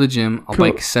 I'll go to the gym. I'll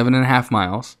bike 7.5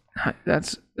 miles.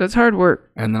 That's hard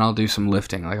work. And then I'll do some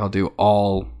lifting. Like I'll do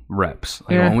all reps.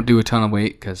 I won't do a ton of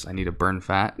weight because I need to burn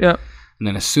fat. Yep. And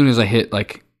then as soon as I hit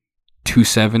like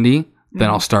 270, then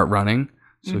I'll start running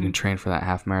so we can train for that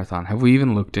half marathon. Have we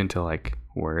even looked into like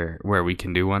where we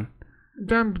can do one?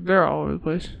 They're all over the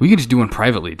place. We could just do one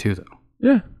privately too, though.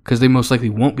 Yeah. Because they most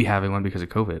likely won't be having one because of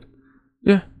COVID.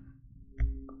 Yeah.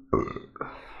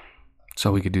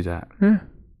 So we could do that. Yeah.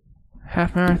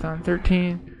 Half marathon,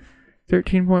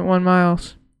 13.1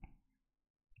 miles.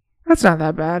 That's not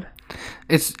that bad.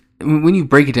 It's when you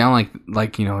break it down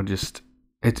like you know, just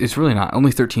it's really not.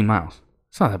 Only 13 miles.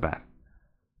 It's not that bad.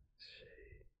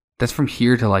 That's from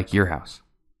here to like your house.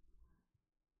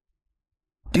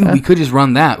 Dude, we could just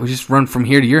run that. We just run from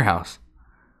here to your house.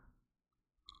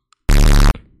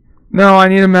 No, I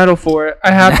need a medal for it.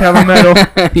 I have to have a medal.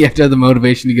 You have to have the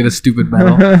motivation to get a stupid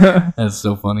medal. That's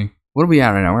so funny. What are we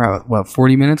at right now? We're at,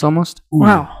 40 minutes almost? Ooh.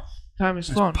 Wow. Time is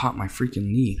flown. Pop my freaking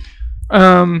knee.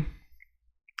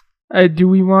 Do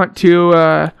we want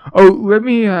to... let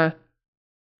me...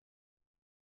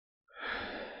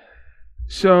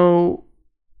 So,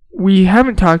 we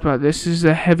haven't talked about this. This is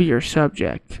a heavier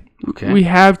subject. Okay. We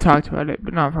have talked about it,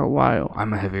 but not for a while.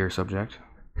 I'm a heavier subject.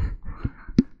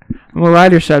 I'm a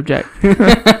lighter subject.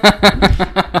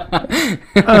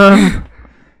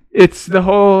 It's the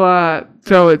whole,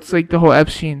 so it's like the whole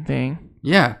Epstein thing.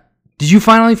 Yeah. Did you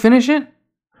finally finish it?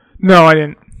 No, I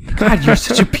didn't. God, you're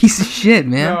such a piece of shit,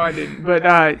 man. No, I didn't. But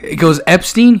it goes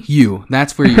Epstein, you.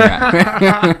 That's where you're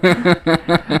at.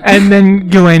 And then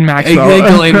Ghislaine Maxwell.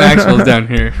 Ghislaine Maxwell's down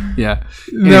here. Yeah.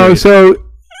 No, so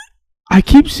I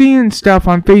keep seeing stuff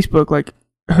on Facebook like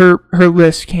her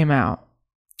list came out.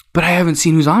 But I haven't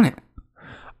seen who's on it.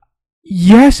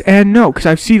 Yes and no, because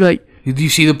I've seen like. Do you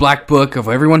see the black book of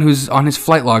everyone who's on his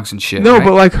flight logs and shit? No, right?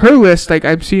 but like her list, like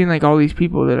I'm seeing like all these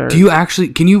people that are. Do you actually?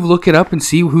 Can you look it up and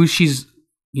see who she's?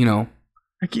 You know.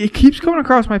 It keeps coming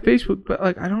across my Facebook, but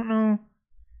like I don't know.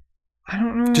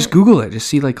 Just Google it. Just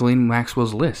see like Ghislaine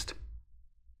Maxwell's list,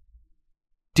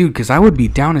 dude. Because I would be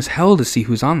down as hell to see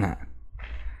who's on that.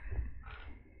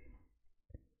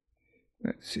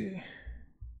 Let's see.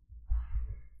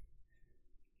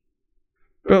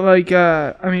 But like,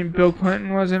 I mean, Bill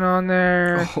Clinton wasn't on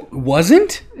there. Oh,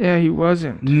 wasn't? Yeah, he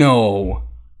wasn't. No,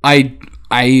 I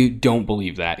don't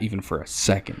believe that even for a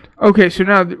second. Okay, so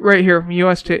now right here from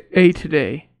USA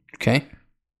Today. Okay.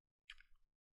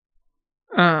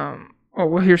 Oh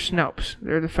well, here's Snopes.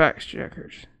 They're the fact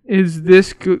checkers. Is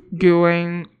this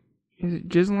Ghislaine? Is it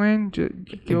Ghislaine?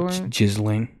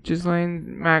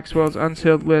 Ghislaine Maxwell's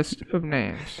unsealed list of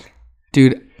names.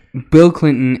 Dude, Bill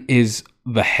Clinton is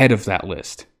the head of that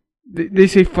list. They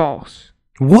say false.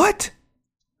 What?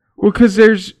 Well, because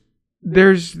there's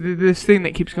this thing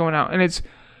that keeps going out, and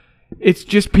it's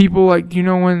just people like, do you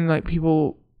know when like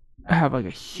people have like a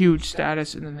huge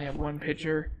status and then they have one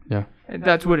picture? Yeah. And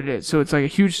that's what it is. So it's like a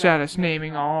huge status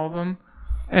naming all of them,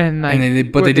 and like.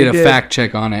 And they did a fact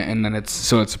check on it, and then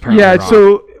it's apparently wrong.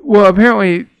 So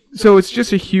apparently. So it's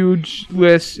just a huge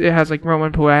list. It has like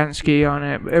Roman Polanski on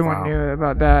it. Everyone knew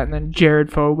about that. And then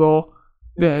Jared Fogle,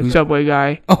 the Subway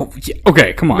guy. Oh, yeah.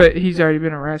 Okay, come on. But he's already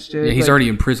been arrested. Yeah, he's already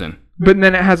in prison. But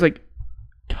then it has like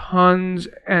tons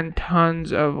and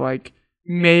tons of like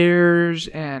mayors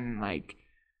and like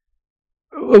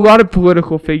a lot of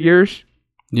political figures.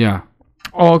 Yeah.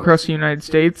 All across the United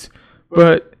States.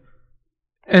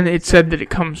 And it said that it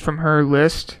comes from her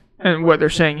list. And what they're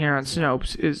saying here on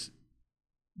Snopes is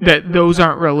that those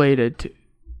aren't related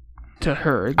to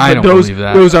her. I don't believe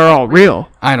that. Those are all real.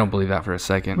 I don't believe that for a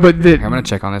second. But I'm going to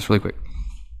check on this really quick.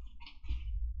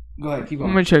 Go ahead, keep going.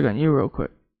 I'm going to check on you real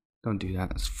quick. Don't do that.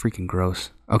 That's freaking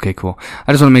gross. Okay, cool.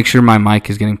 I just want to make sure my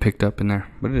mic is getting picked up in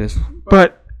there. But it is.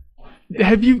 But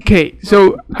Kate,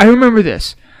 so I remember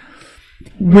this.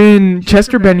 When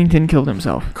Chester Bennington killed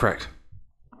himself. Correct.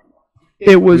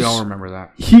 We all remember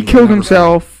that. He killed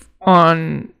himself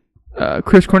on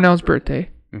Chris Cornell's birthday.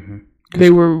 Mm-hmm. They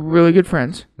were really good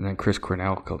friends. And then Chris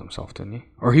Cornell killed himself, didn't he?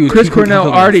 Or he was Chris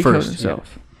Cornell already killed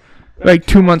himself. Yeah. Like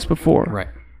 2 months before. Right.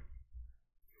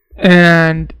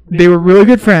 And they were really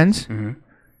good friends. Mm-hmm.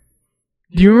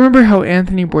 Do you remember how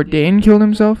Anthony Bourdain killed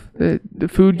himself? The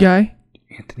food guy?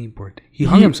 Anthony Bourdain. He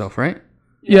hung himself, right?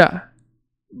 Yeah.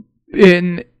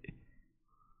 And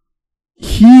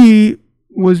he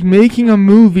was making a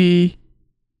movie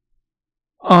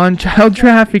on child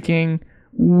trafficking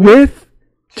with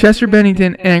Chester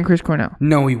Bennington and Chris Cornell.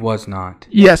 No, he was not.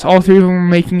 Yes, all three of them were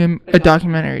making a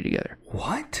documentary together.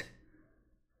 What?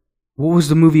 What was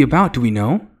the movie about? Do we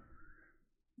know?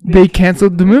 They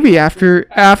canceled the movie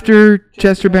after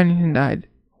Chester Bennington died.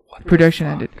 Production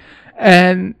ended.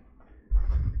 And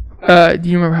do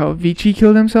you remember how Avicii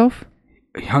killed himself?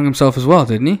 He hung himself as well,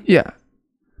 didn't he? Yeah.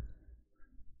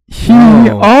 He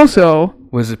also...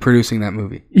 Was it producing that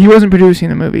movie? He wasn't producing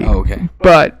the movie. Oh, okay.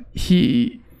 But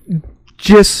he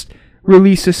just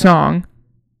released a song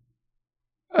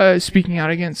speaking out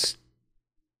against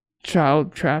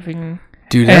child trafficking.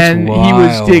 Dude, that's wild. He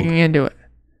was digging into it.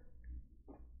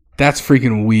 That's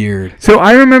freaking weird. So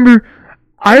I remember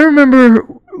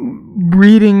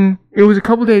reading, it was a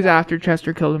couple days after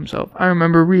Chester killed himself. I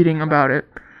remember reading about it,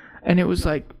 and it was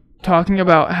like talking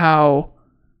about how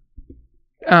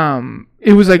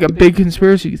it was like a big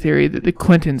conspiracy theory that the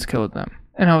Clintons killed them.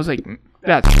 And I was like,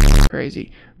 that's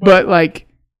crazy. But like,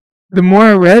 the more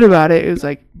I read about it, it was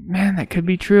like, man, that could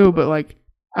be true, but like,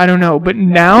 I don't know. But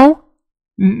now,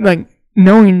 like,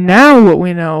 knowing now what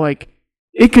we know, like,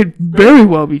 it could very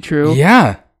well be true.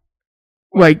 Yeah.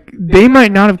 Like, they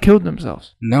might not have killed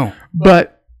themselves. No.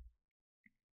 But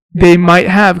they might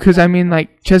have, because I mean,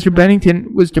 like, Chester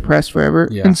Bennington was depressed forever,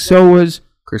 and so was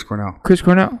Chris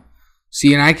Cornell.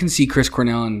 See, and I can see Chris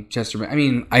Cornell and Chester. I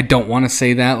mean, I don't want to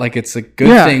say that like it's a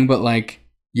good thing, but like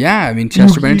Yeah, I mean,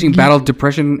 Chester Bennington battled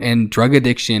depression and drug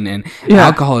addiction and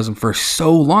alcoholism for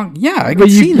so long. Yeah, I could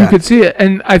see that. You could see it.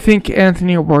 And I think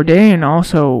Anthony Bourdain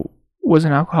also was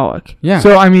an alcoholic. Yeah.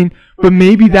 So, I mean, but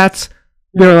maybe they're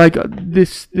like,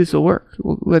 this will work.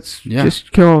 Let's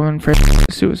just kill him for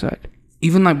suicide.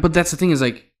 Even like, but that's the thing is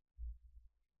like,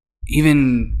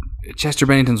 even Chester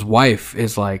Bennington's wife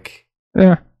is like,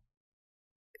 yeah.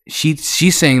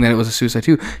 She's saying that it was a suicide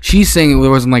too. She's saying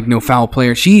there wasn't like no foul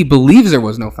play. She believes there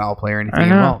was no foul play or anything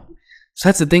involved. So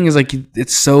that's the thing is like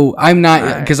it's so I'm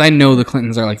not because I know the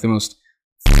Clintons are like the most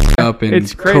up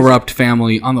and corrupt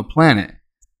family on the planet.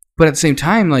 But at the same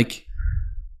time, like,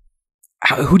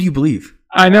 who do you believe?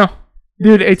 I know,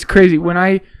 dude. It's crazy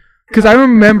because I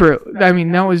remember. I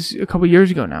mean, that was a couple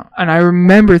years ago now, and I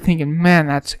remember thinking, man,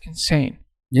 that's insane.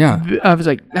 Yeah, I was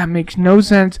like, that makes no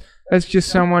sense. That's just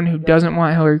someone who doesn't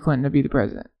want Hillary Clinton to be the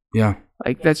president. Yeah.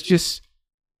 Like, that's just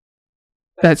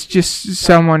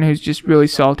someone who's just really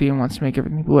salty and wants to make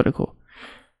everything political.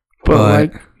 But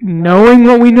like, knowing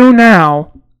what we know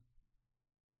now,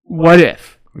 what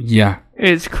if? Yeah.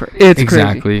 It's crazy.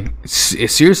 Exactly.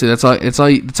 Seriously, that's all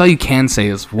you can say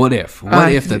is what if?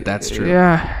 What if that's true?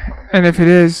 Yeah. And if it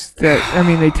is,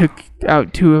 they took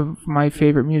out two of my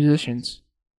favorite musicians.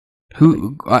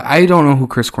 Who? I don't know who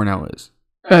Chris Cornell is.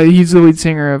 He's the lead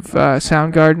singer of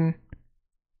Soundgarden.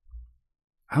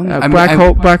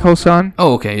 Black Hole Sun.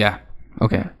 Oh, okay, yeah.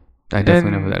 Okay. I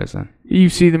definitely know who that is then. You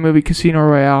see the movie Casino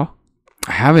Royale?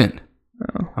 I haven't.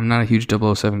 Oh. I'm not a huge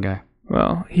 007 guy.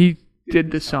 Well, he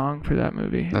did the song for that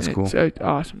movie. That's cool. It's an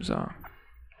awesome song.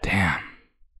 Damn.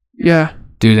 Yeah.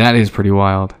 Dude, that is pretty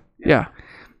wild. Yeah.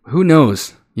 Who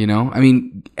knows? You know? I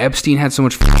mean, Epstein had so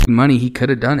much money, he could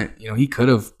have done it. You know, he could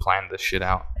have planned this shit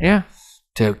out. Yeah.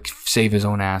 To save his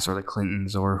own ass or the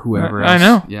Clintons or whoever else. I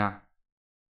know. Yeah.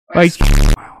 Like,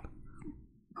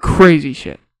 crazy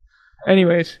shit.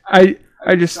 Anyways, I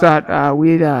just thought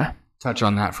we'd touch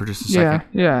on that for just a second.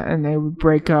 Yeah, and they would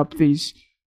break up these,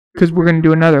 because we're going to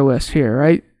do another list here,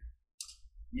 right?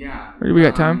 Yeah. Or do we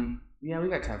got time? Yeah, we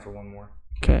got time for one more.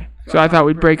 Okay. So I thought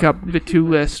we'd break up the two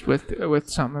lists with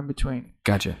something in between.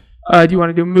 Gotcha. Do you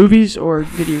want to do movies or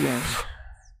video games?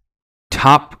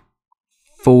 Top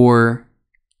 4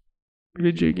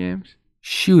 video games.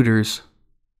 Shooters.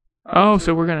 Oh,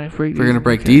 so we're gonna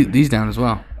break these down as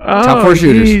well. Oh, Top 4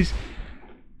 shooters. Geez.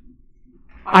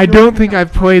 I don't think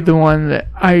I've played the one that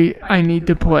I need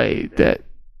to play that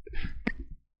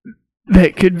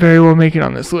could very well make it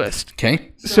on this list.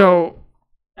 Okay. So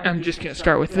I'm just gonna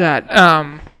start with that.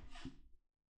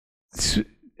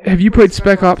 Have you played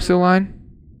Spec Ops: The Line?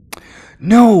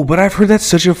 No, but I've heard that's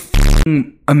such a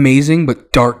amazing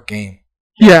but dark game.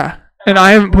 Yeah, and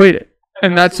I haven't played it.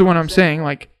 And that's the one I'm saying.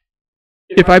 Like,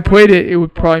 if I played it, it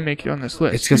would probably make it on this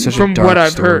list. It's got such from a dark what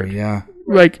I've story, heard. Yeah.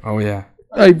 Like, oh yeah.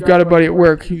 I've got a buddy at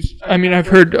work I've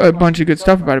heard a bunch of good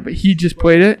stuff about it, but he just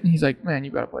played it and he's like, man, you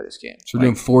gotta play this game. So we're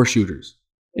doing 4 shooters.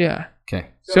 Yeah. Okay.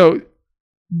 So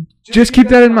just keep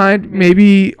that in mind.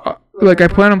 Maybe I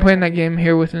plan on playing that game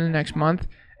here within the next month,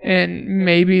 and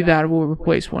maybe that will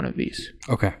replace one of these.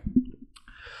 Okay.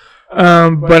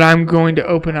 But I'm going to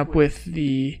open up with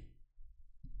the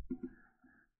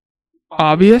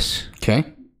obvious. Okay.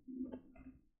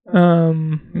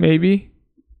 Maybe.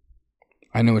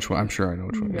 I know which one. I'm sure I know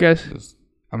which one. Guess.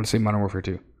 I'm going to say Modern Warfare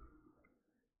 2.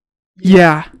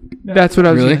 Yeah. That's what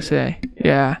I was going to say.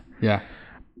 Yeah. Yeah.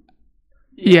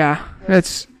 Yeah.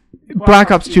 That's...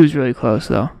 Black Ops 2 is really close,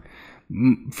 though.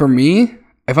 For me,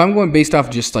 if I'm going based off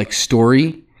just, like,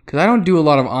 story, because I don't do a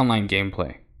lot of online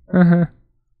gameplay. Uh-huh.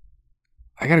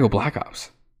 I got to go Black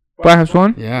Ops. Black Ops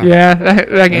 1? Yeah. Yeah,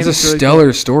 that game is a really stellar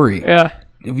cool. story. Yeah.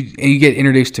 And you get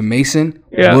introduced to Mason,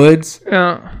 Woods.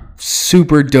 Yeah.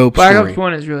 Super dope Black story. Ops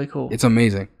 1 is really cool. It's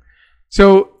amazing.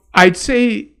 So, I'd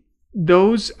say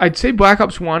Black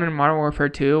Ops 1 and Modern Warfare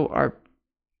 2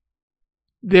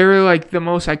 they're like the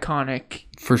most iconic.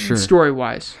 For sure.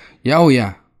 Story-wise. Yeah, oh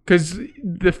yeah. Because,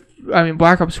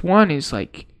 Black Ops 1 is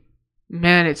like,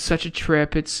 man, it's such a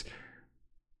trip. It's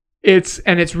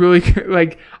really,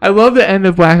 like, I love the end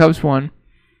of Black Ops 1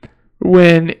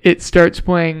 when it starts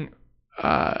playing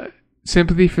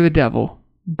Sympathy for the Devil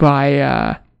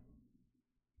by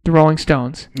the Rolling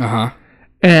Stones. Uh-huh.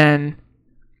 And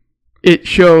it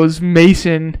shows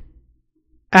Mason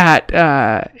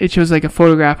it shows like a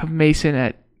photograph of Mason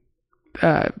at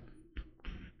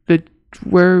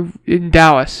in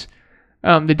Dallas,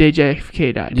 the day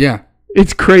JFK died. Yeah.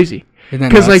 It's crazy.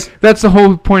 Because, like, that's the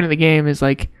whole point of the game is,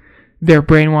 like, they're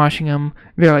brainwashing them.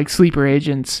 They're, like, sleeper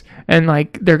agents. And,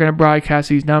 like, they're going to broadcast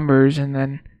these numbers, and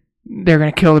then they're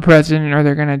going to kill the president, or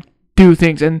they're going to do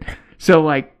things. And so,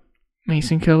 like,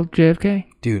 Mason killed JFK.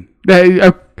 Dude,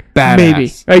 Badass.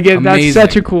 Maybe. Again, that's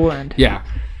such a cool end. Yeah.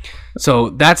 So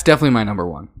that's definitely my number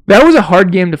one. That was a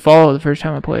hard game to follow the first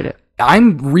time I played it.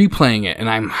 I'm replaying it, and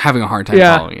I'm having a hard time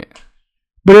following it.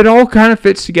 But it all kind of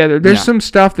fits together. There's some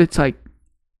stuff that's like,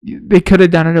 they could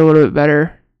have done it a little bit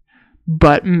better.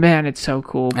 But, man, it's so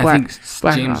cool. I think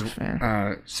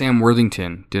Sam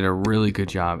Worthington did a really good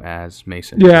job as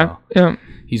Mason. Yeah.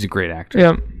 He's a great actor.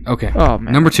 Yeah. Okay. Oh,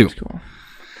 man. Number 2. Cool.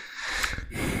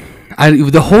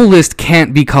 The whole list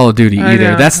can't be Call of Duty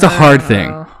either. That's the hard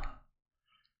thing.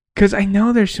 Because I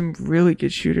know there's some really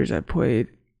good shooters I played.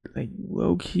 Like,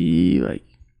 low-key, like...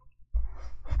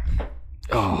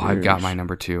 Oh, I've got my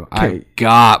number 2. Okay. I've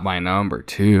got my number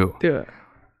 2. Do it.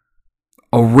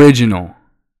 Original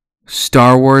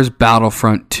Star Wars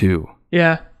Battlefront 2.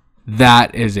 Yeah.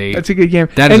 That's a good game.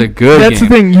 That is a good game. That's the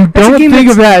thing. You don't think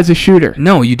of that as a shooter.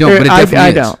 No, you don't, but it definitely is.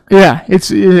 I don't. Yeah,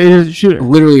 it is a shooter.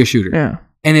 Literally a shooter. Yeah.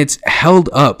 And it's held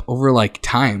up over, like,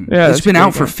 time. Yeah, it's been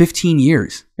out for 15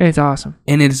 years. And it's awesome.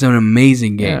 And it's an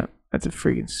amazing game. Yeah, that's a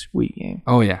freaking sweet game.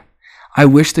 Oh, yeah. I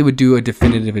wish they would do a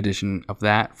definitive edition of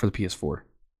that for the PS4.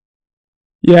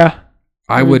 Yeah.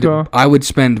 I would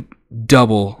spend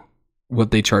double what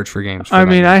they charge for games. I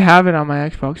mean, I have it on my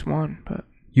Xbox One, but...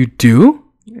 You do?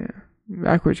 Yeah.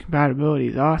 Backwards compatibility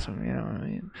is awesome, you know what I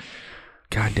mean?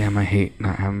 God damn, I hate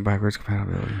not having backwards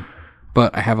compatibility.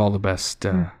 But I have all the best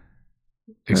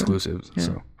exclusives,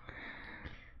 so...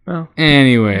 Well,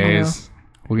 anyways,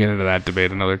 we'll get into that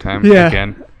debate another time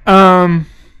again.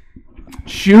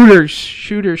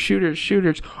 Shooters.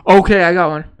 Okay, I got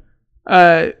one.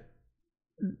 I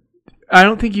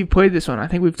don't think you've played this one. I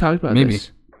think we've talked about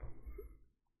this.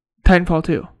 Titanfall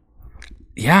 2.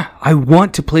 Yeah, I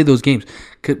want to play those games.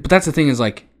 But that's the thing is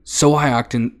like so high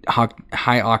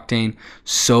octane,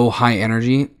 so high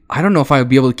energy. I don't know if I would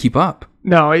be able to keep up.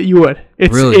 No, you would.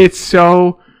 It's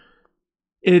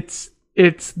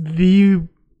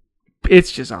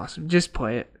just awesome. Just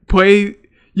play it.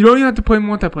 You don't even have to play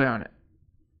multiplayer on it.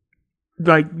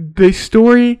 Like the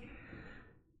story,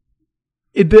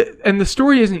 the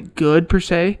story isn't good per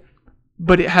se,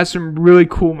 but it has some really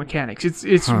cool mechanics.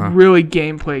 It's really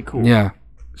gameplay cool. Yeah.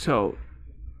 So,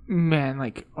 man,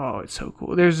 like, it's so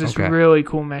cool. There's this really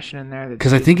cool mission in there.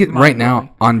 Because I think right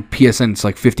now on PSN it's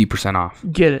like 50% off.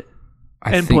 Get it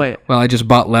and play it. Well, I just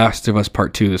bought Last of Us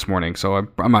Part 2 this morning, so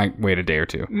I might wait a day or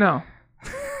two. No.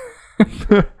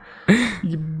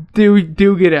 You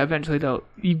do get it eventually, though.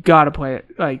 You've got to play it.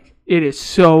 Like, it is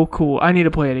so cool. I need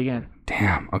to play it again.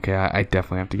 Damn. Okay, I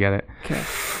definitely have to get it. Okay.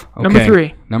 Number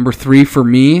 3. Number 3 for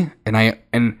me, and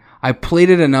I played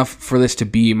it enough for this to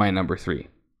be my number 3.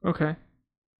 Okay.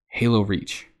 Halo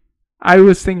Reach. I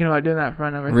was thinking about doing that for my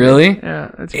number 3. Really?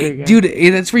 Yeah, that's a great game.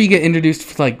 Dude, that's where you get introduced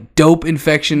to like dope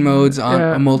infection modes on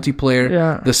a multiplayer.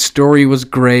 Yeah. The story was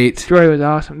great. The story was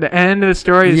awesome. The end of the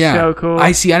story is so cool.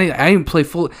 I didn't play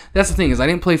full. That's the thing is I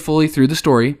didn't play fully through the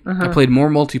story. I played more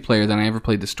multiplayer than I ever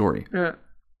played the story. Yeah.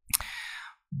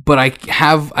 But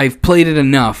I've played it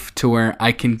enough to where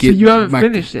I can get. So you haven't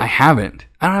finished it? I haven't.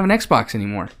 I don't have an Xbox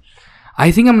anymore. I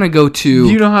think I'm gonna go to.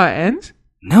 Do you know how it ends?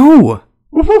 No.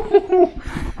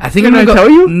 I think I'm gonna go. Tell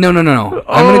you? No. I'm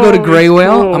gonna go to Grey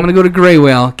Whale. Cool. I'm gonna go to Grey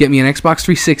Whale. Get me an Xbox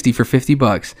 360 for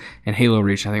 $50 and Halo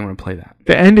Reach. I think I'm gonna play that.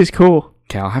 The end is cool.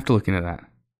 Okay, I'll have to look into that.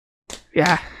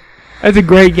 Yeah, that's a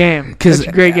great game. That's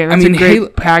a great game. That's a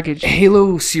great package.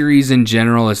 Halo series in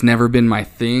general has never been my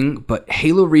thing, but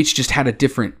Halo Reach just had a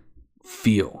different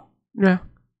feel. Yeah.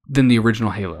 Than the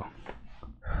original Halo.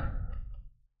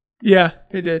 Yeah,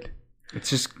 it did.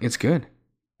 It's good.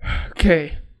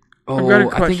 Okay. Oh,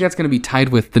 I think that's going to be tied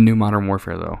with the new Modern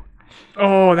Warfare, though.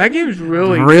 Oh, that game's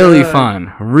really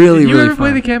fun. Really, did you really ever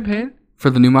fun. Play the campaign? For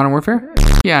the new Modern Warfare?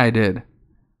 Yeah, I did.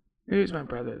 It was my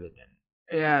brother that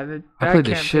did. Yeah, I played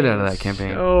the shit out of that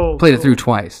campaign. Played it through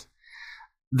twice.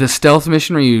 The stealth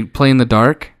mission where you play in the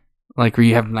dark, like where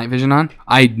you have night vision on,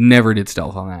 I never did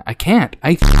stealth on that. I can't.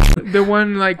 The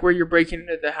one like where you're breaking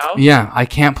into the house? Yeah, I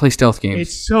can't play stealth games.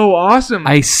 It's so awesome.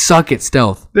 I suck at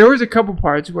stealth. There was a couple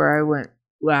parts where I went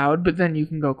loud, but then you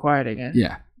can go quiet again.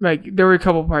 Yeah. Like, there were a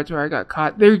couple parts where I got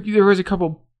caught. There was a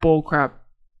couple bullcrap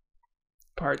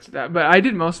parts of that, but I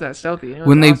did most of that stealthy.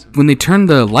 When they turn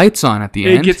the lights on at the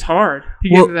end, it gets hard to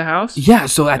get into the house. Yeah,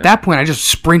 so at that point, I just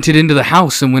sprinted into the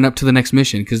house and went up to the next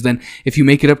mission, because then if you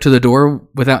make it up to the door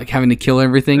without having to kill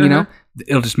everything, you know,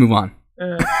 it'll just move on.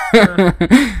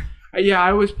 Yeah,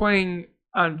 I was playing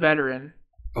on veteran.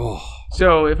 Oh.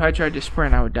 So if I tried to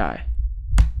sprint, I would die.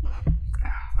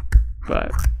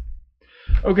 But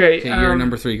okay, you're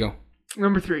number 3. Go.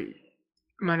 Number 3.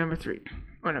 My number 3.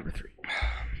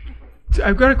 So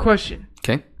I've got a question.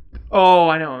 Okay. Oh,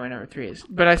 I know what my number 3 is,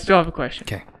 but I still have a question.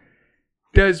 Okay.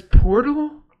 Does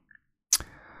Portal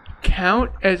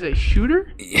count as a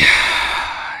shooter?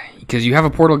 Yeah, because you have a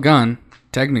Portal gun,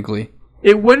 technically.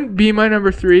 It wouldn't be my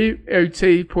number 3. I would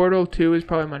say Portal 2 is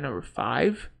probably my number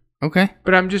 5. Okay.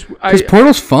 But because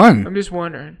Portal's fun. I'm just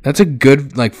wondering. That's a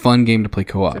good, like, fun game to play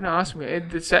co-op. It's an awesome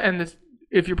game.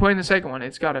 If you're playing the second one,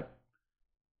 it's got a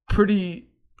pretty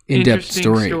in-depth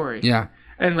story. Yeah.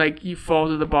 And, like, you fall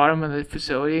to the bottom of the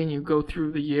facility and you go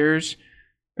through the years.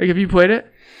 Like, have you played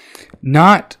it?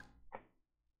 Not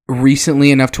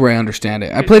recently enough to where I understand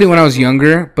it. I played it when I was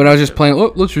younger, but I was just playing,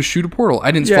 let's just shoot a portal.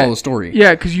 I didn't follow the story.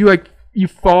 Yeah, because you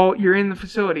fall, you're in the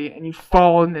facility and you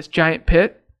fall in this giant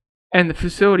pit, and the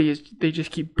facility they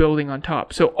just keep building on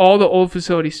top. So all the old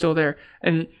facility's still there,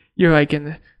 and you're like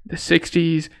in the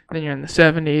 60s, then you're in the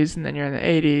 70s, and then you're in the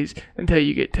 80s until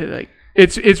you get to like,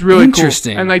 it's really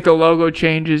interesting. Cool. And like the logo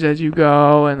changes as you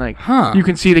go, and like you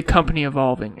can see the company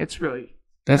evolving. It's really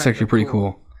that's actually pretty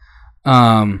cool.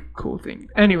 Cool thing.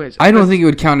 Anyways, I don't think it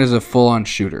would count as a full-on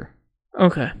shooter.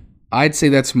 Okay. I'd say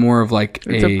that's more of like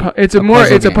it's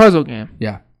a puzzle game.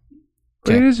 Yeah.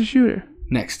 But it is a shooter.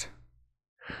 Next.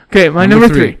 Okay, my number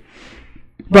 3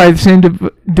 by the same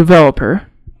developer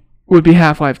would be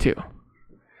Half-Life 2.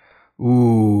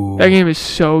 Ooh. That game is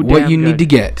so damn What you good. need to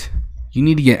get. You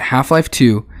need to get Half-Life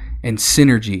 2 and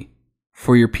Synergy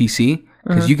for your PC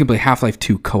because you can play Half-Life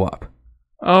 2 co-op.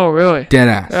 Oh, really?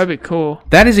 Deadass. That'd be cool.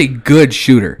 That is a good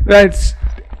shooter. That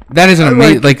is an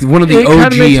amazing, like one of the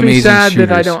OG makes me amazing sad shooters.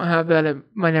 that I don't have that at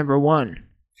my number 1.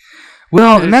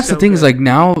 Well, and that's the thing is like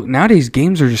nowadays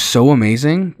games are just so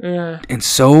amazing, and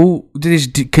so they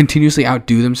just continuously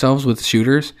outdo themselves with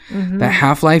shooters. That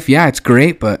Half-Life, it's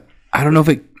great, but I don't know if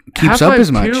it keeps up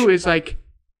as much. Half-Life 2 is like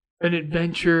an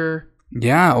adventure.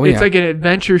 Yeah, it's like an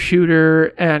adventure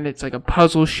shooter, and it's like a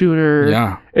puzzle shooter.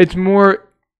 Yeah, it's more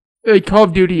like Call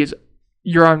of Duty is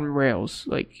you're on rails,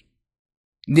 like.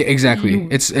 Yeah, exactly.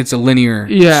 It's a linear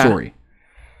story.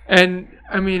 And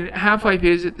I mean, Half-Life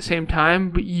is at the same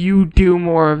time, but you do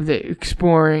more of the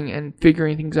exploring and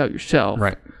figuring things out yourself,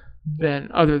 right?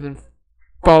 Other than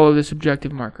follow this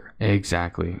objective marker.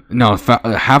 Exactly. No,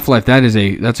 Half-Life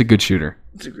that's a good shooter.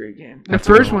 It's a great game. The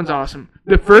first one's awesome.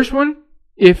 The first one,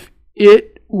 if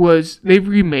it was, they've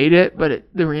remade it, but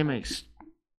the remake's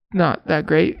not that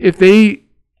great.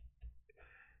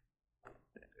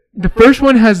 The first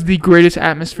one has the greatest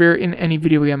atmosphere in any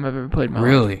video game I've ever played in my life.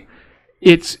 Really?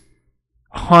 It's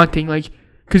haunting, like,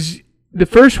 because the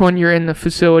first one you're in the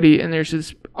facility and there's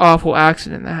this awful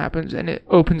accident that happens and it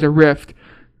opens a rift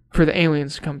for the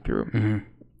aliens to come through.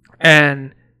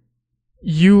 And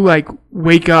you, like,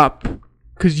 wake up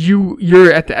because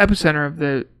you're at the epicenter of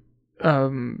the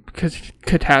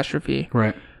catastrophe.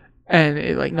 Right. And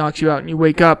it, like, knocks you out and you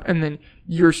wake up and then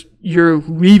you're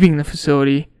leaving the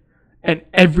facility. And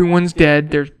everyone's dead.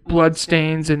 There's blood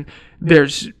stains and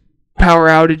there's power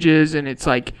outages, and it's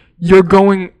like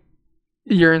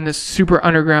you're in this super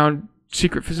underground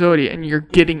secret facility, and you're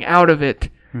getting out of it,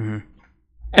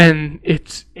 and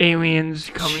it's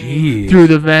aliens coming through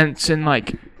the vents, and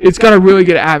like it's got a really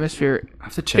good atmosphere. I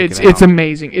have to check it out. It's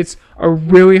amazing. It's a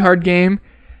really hard game,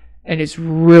 and it's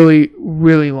really,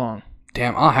 really long.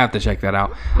 Damn, I'll have to check that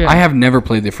out. Yeah. I have never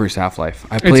played the first Half-Life.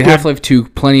 I played Half-Life 2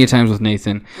 plenty of times with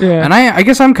Nathan. Yeah. And I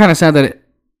guess I'm kind of sad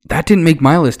that didn't make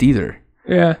my list either.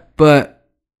 Yeah. But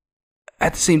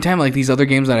at the same time, like these other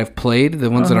games that I've played, the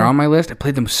ones that are on my list, I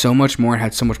played them so much more and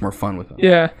had so much more fun with them.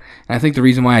 Yeah. And I think the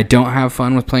reason why I don't have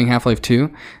fun with playing Half-Life 2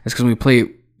 is because when we play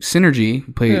Synergy,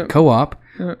 we play co-op,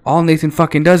 all Nathan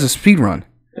fucking does is speedrun.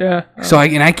 Yeah. So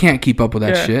I can't keep up with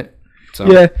that shit. So.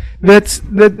 Yeah, that's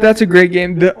a great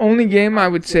game. The only game I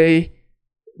would say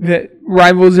that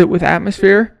rivals it with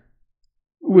atmosphere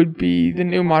would be the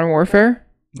new Modern Warfare.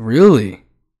 Really?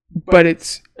 But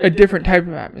it's a different type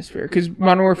of atmosphere because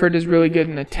Modern Warfare does really good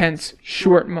in the tense,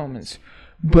 short moments.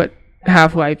 But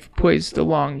Half-Life plays the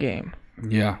long game.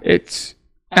 Yeah. It's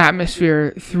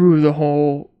atmosphere through the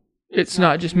whole. It's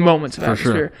not just moments of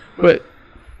atmosphere. Sure. But,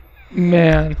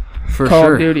 man,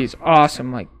 Call of Duty is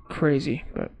awesome, like crazy.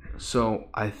 But. So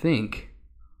I think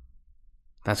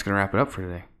that's gonna wrap it up for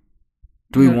today.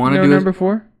 Do we want to do number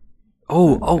 4?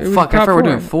 Oh, fuck! I thought we were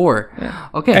doing 4. Yeah.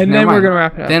 Okay, and then we're gonna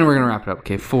wrap it up. Then we're gonna wrap it up.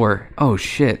 Okay, 4. Oh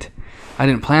shit! I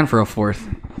didn't plan for a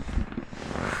 4th.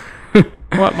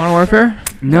 What, Modern Warfare?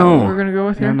 No. We're gonna go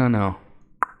with here. No.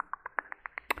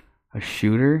 A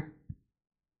shooter.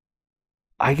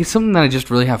 I guess something that I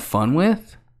just really have fun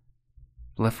with.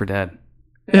 Left 4 Dead.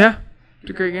 Yeah. It's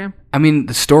a great game. I mean,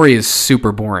 the story is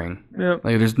super boring. Yep.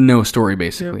 Like, there's no story,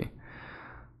 basically. Yep.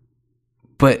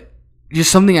 But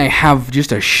just something I have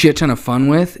just a shit ton of fun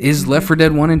with is Left 4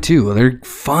 Dead 1 and 2. They're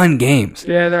fun games.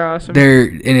 Yeah, they're awesome.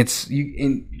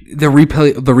 The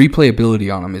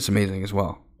replayability on them is amazing as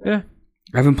well. Yeah.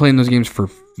 I've been playing those games for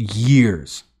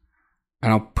years,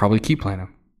 and I'll probably keep playing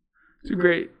them. It's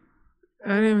great.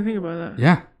 I didn't even think about that.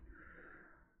 Yeah.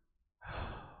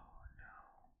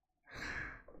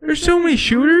 There's so many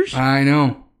shooters. I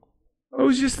know. I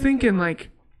was just thinking, like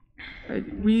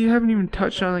we haven't even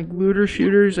touched on like looter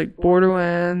shooters like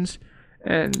Borderlands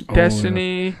and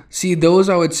Destiny. Yeah. See, those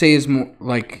I would say is more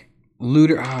like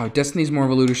looter. Destiny's more of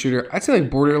a looter shooter. I'd say like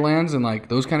Borderlands and like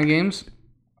those kind of games.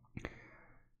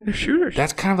 They're shooters.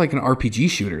 That's kind of like an RPG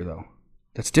shooter, though.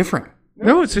 That's different.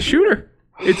 No, it's a shooter.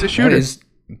 It's a shooter.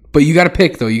 But you got to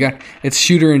pick though. It's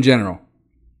shooter in general.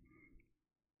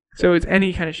 So it's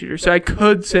any kind of shooter. So I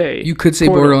could say you could say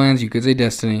Portal. Borderlands. You could say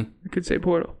Destiny. I could say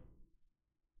Portal.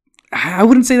 I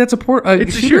wouldn't say that's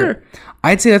it's a shooter.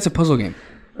 I'd say that's a puzzle game.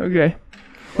 Okay.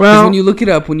 Well, when you look it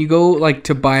up, when you go like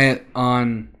to buy it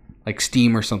on like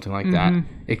Steam or something like that,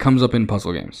 it comes up in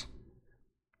puzzle games.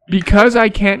 Because I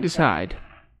can't decide,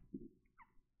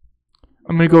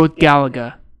 I'm gonna go with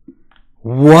Galaga.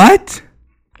 What?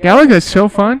 Galaga is so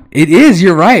fun. It is.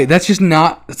 You're right. That's just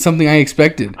not something I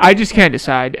expected. I just can't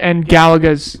decide. And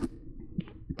Galaga's.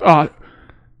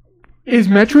 Is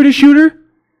Metroid a shooter?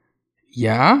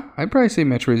 Yeah, I'd probably say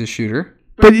Metroid's a shooter.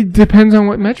 But it depends on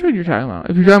what Metroid you're talking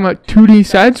about. If you're talking about 2D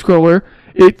side scroller,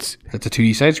 that's a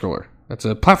 2D side scroller. That's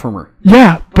a platformer.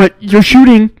 Yeah, but you're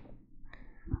shooting.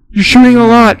 You're shooting a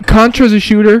lot. Contra's a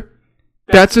shooter.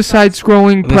 That's a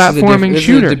side-scrolling platforming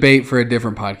shooter. This is a debate for a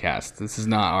different podcast. This is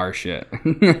not our shit.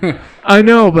 I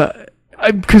know, but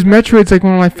because Metroid's like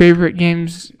one of my favorite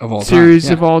games of all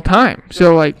time.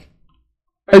 So like,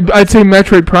 I'd say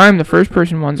Metroid Prime, the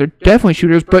first-person ones, are definitely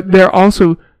shooters, but they're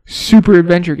also super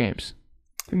adventure games,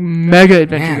 mega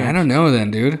adventure games. I don't know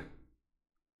then, dude.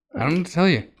 I don't know what to tell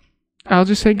you. I'll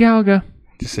just say Galaga.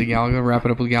 Just say Galaga. Wrap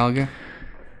it up with Galaga.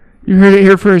 You heard it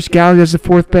here first. Galaga's the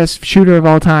 4th best shooter of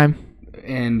all time.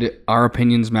 And our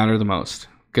opinions matter the most.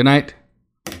 Good night.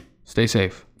 Stay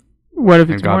safe. What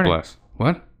if it's morning? God bless.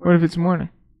 What? What if it's morning?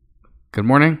 Good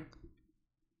morning.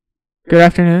 Good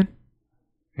afternoon.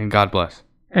 And God bless.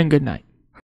 And good night.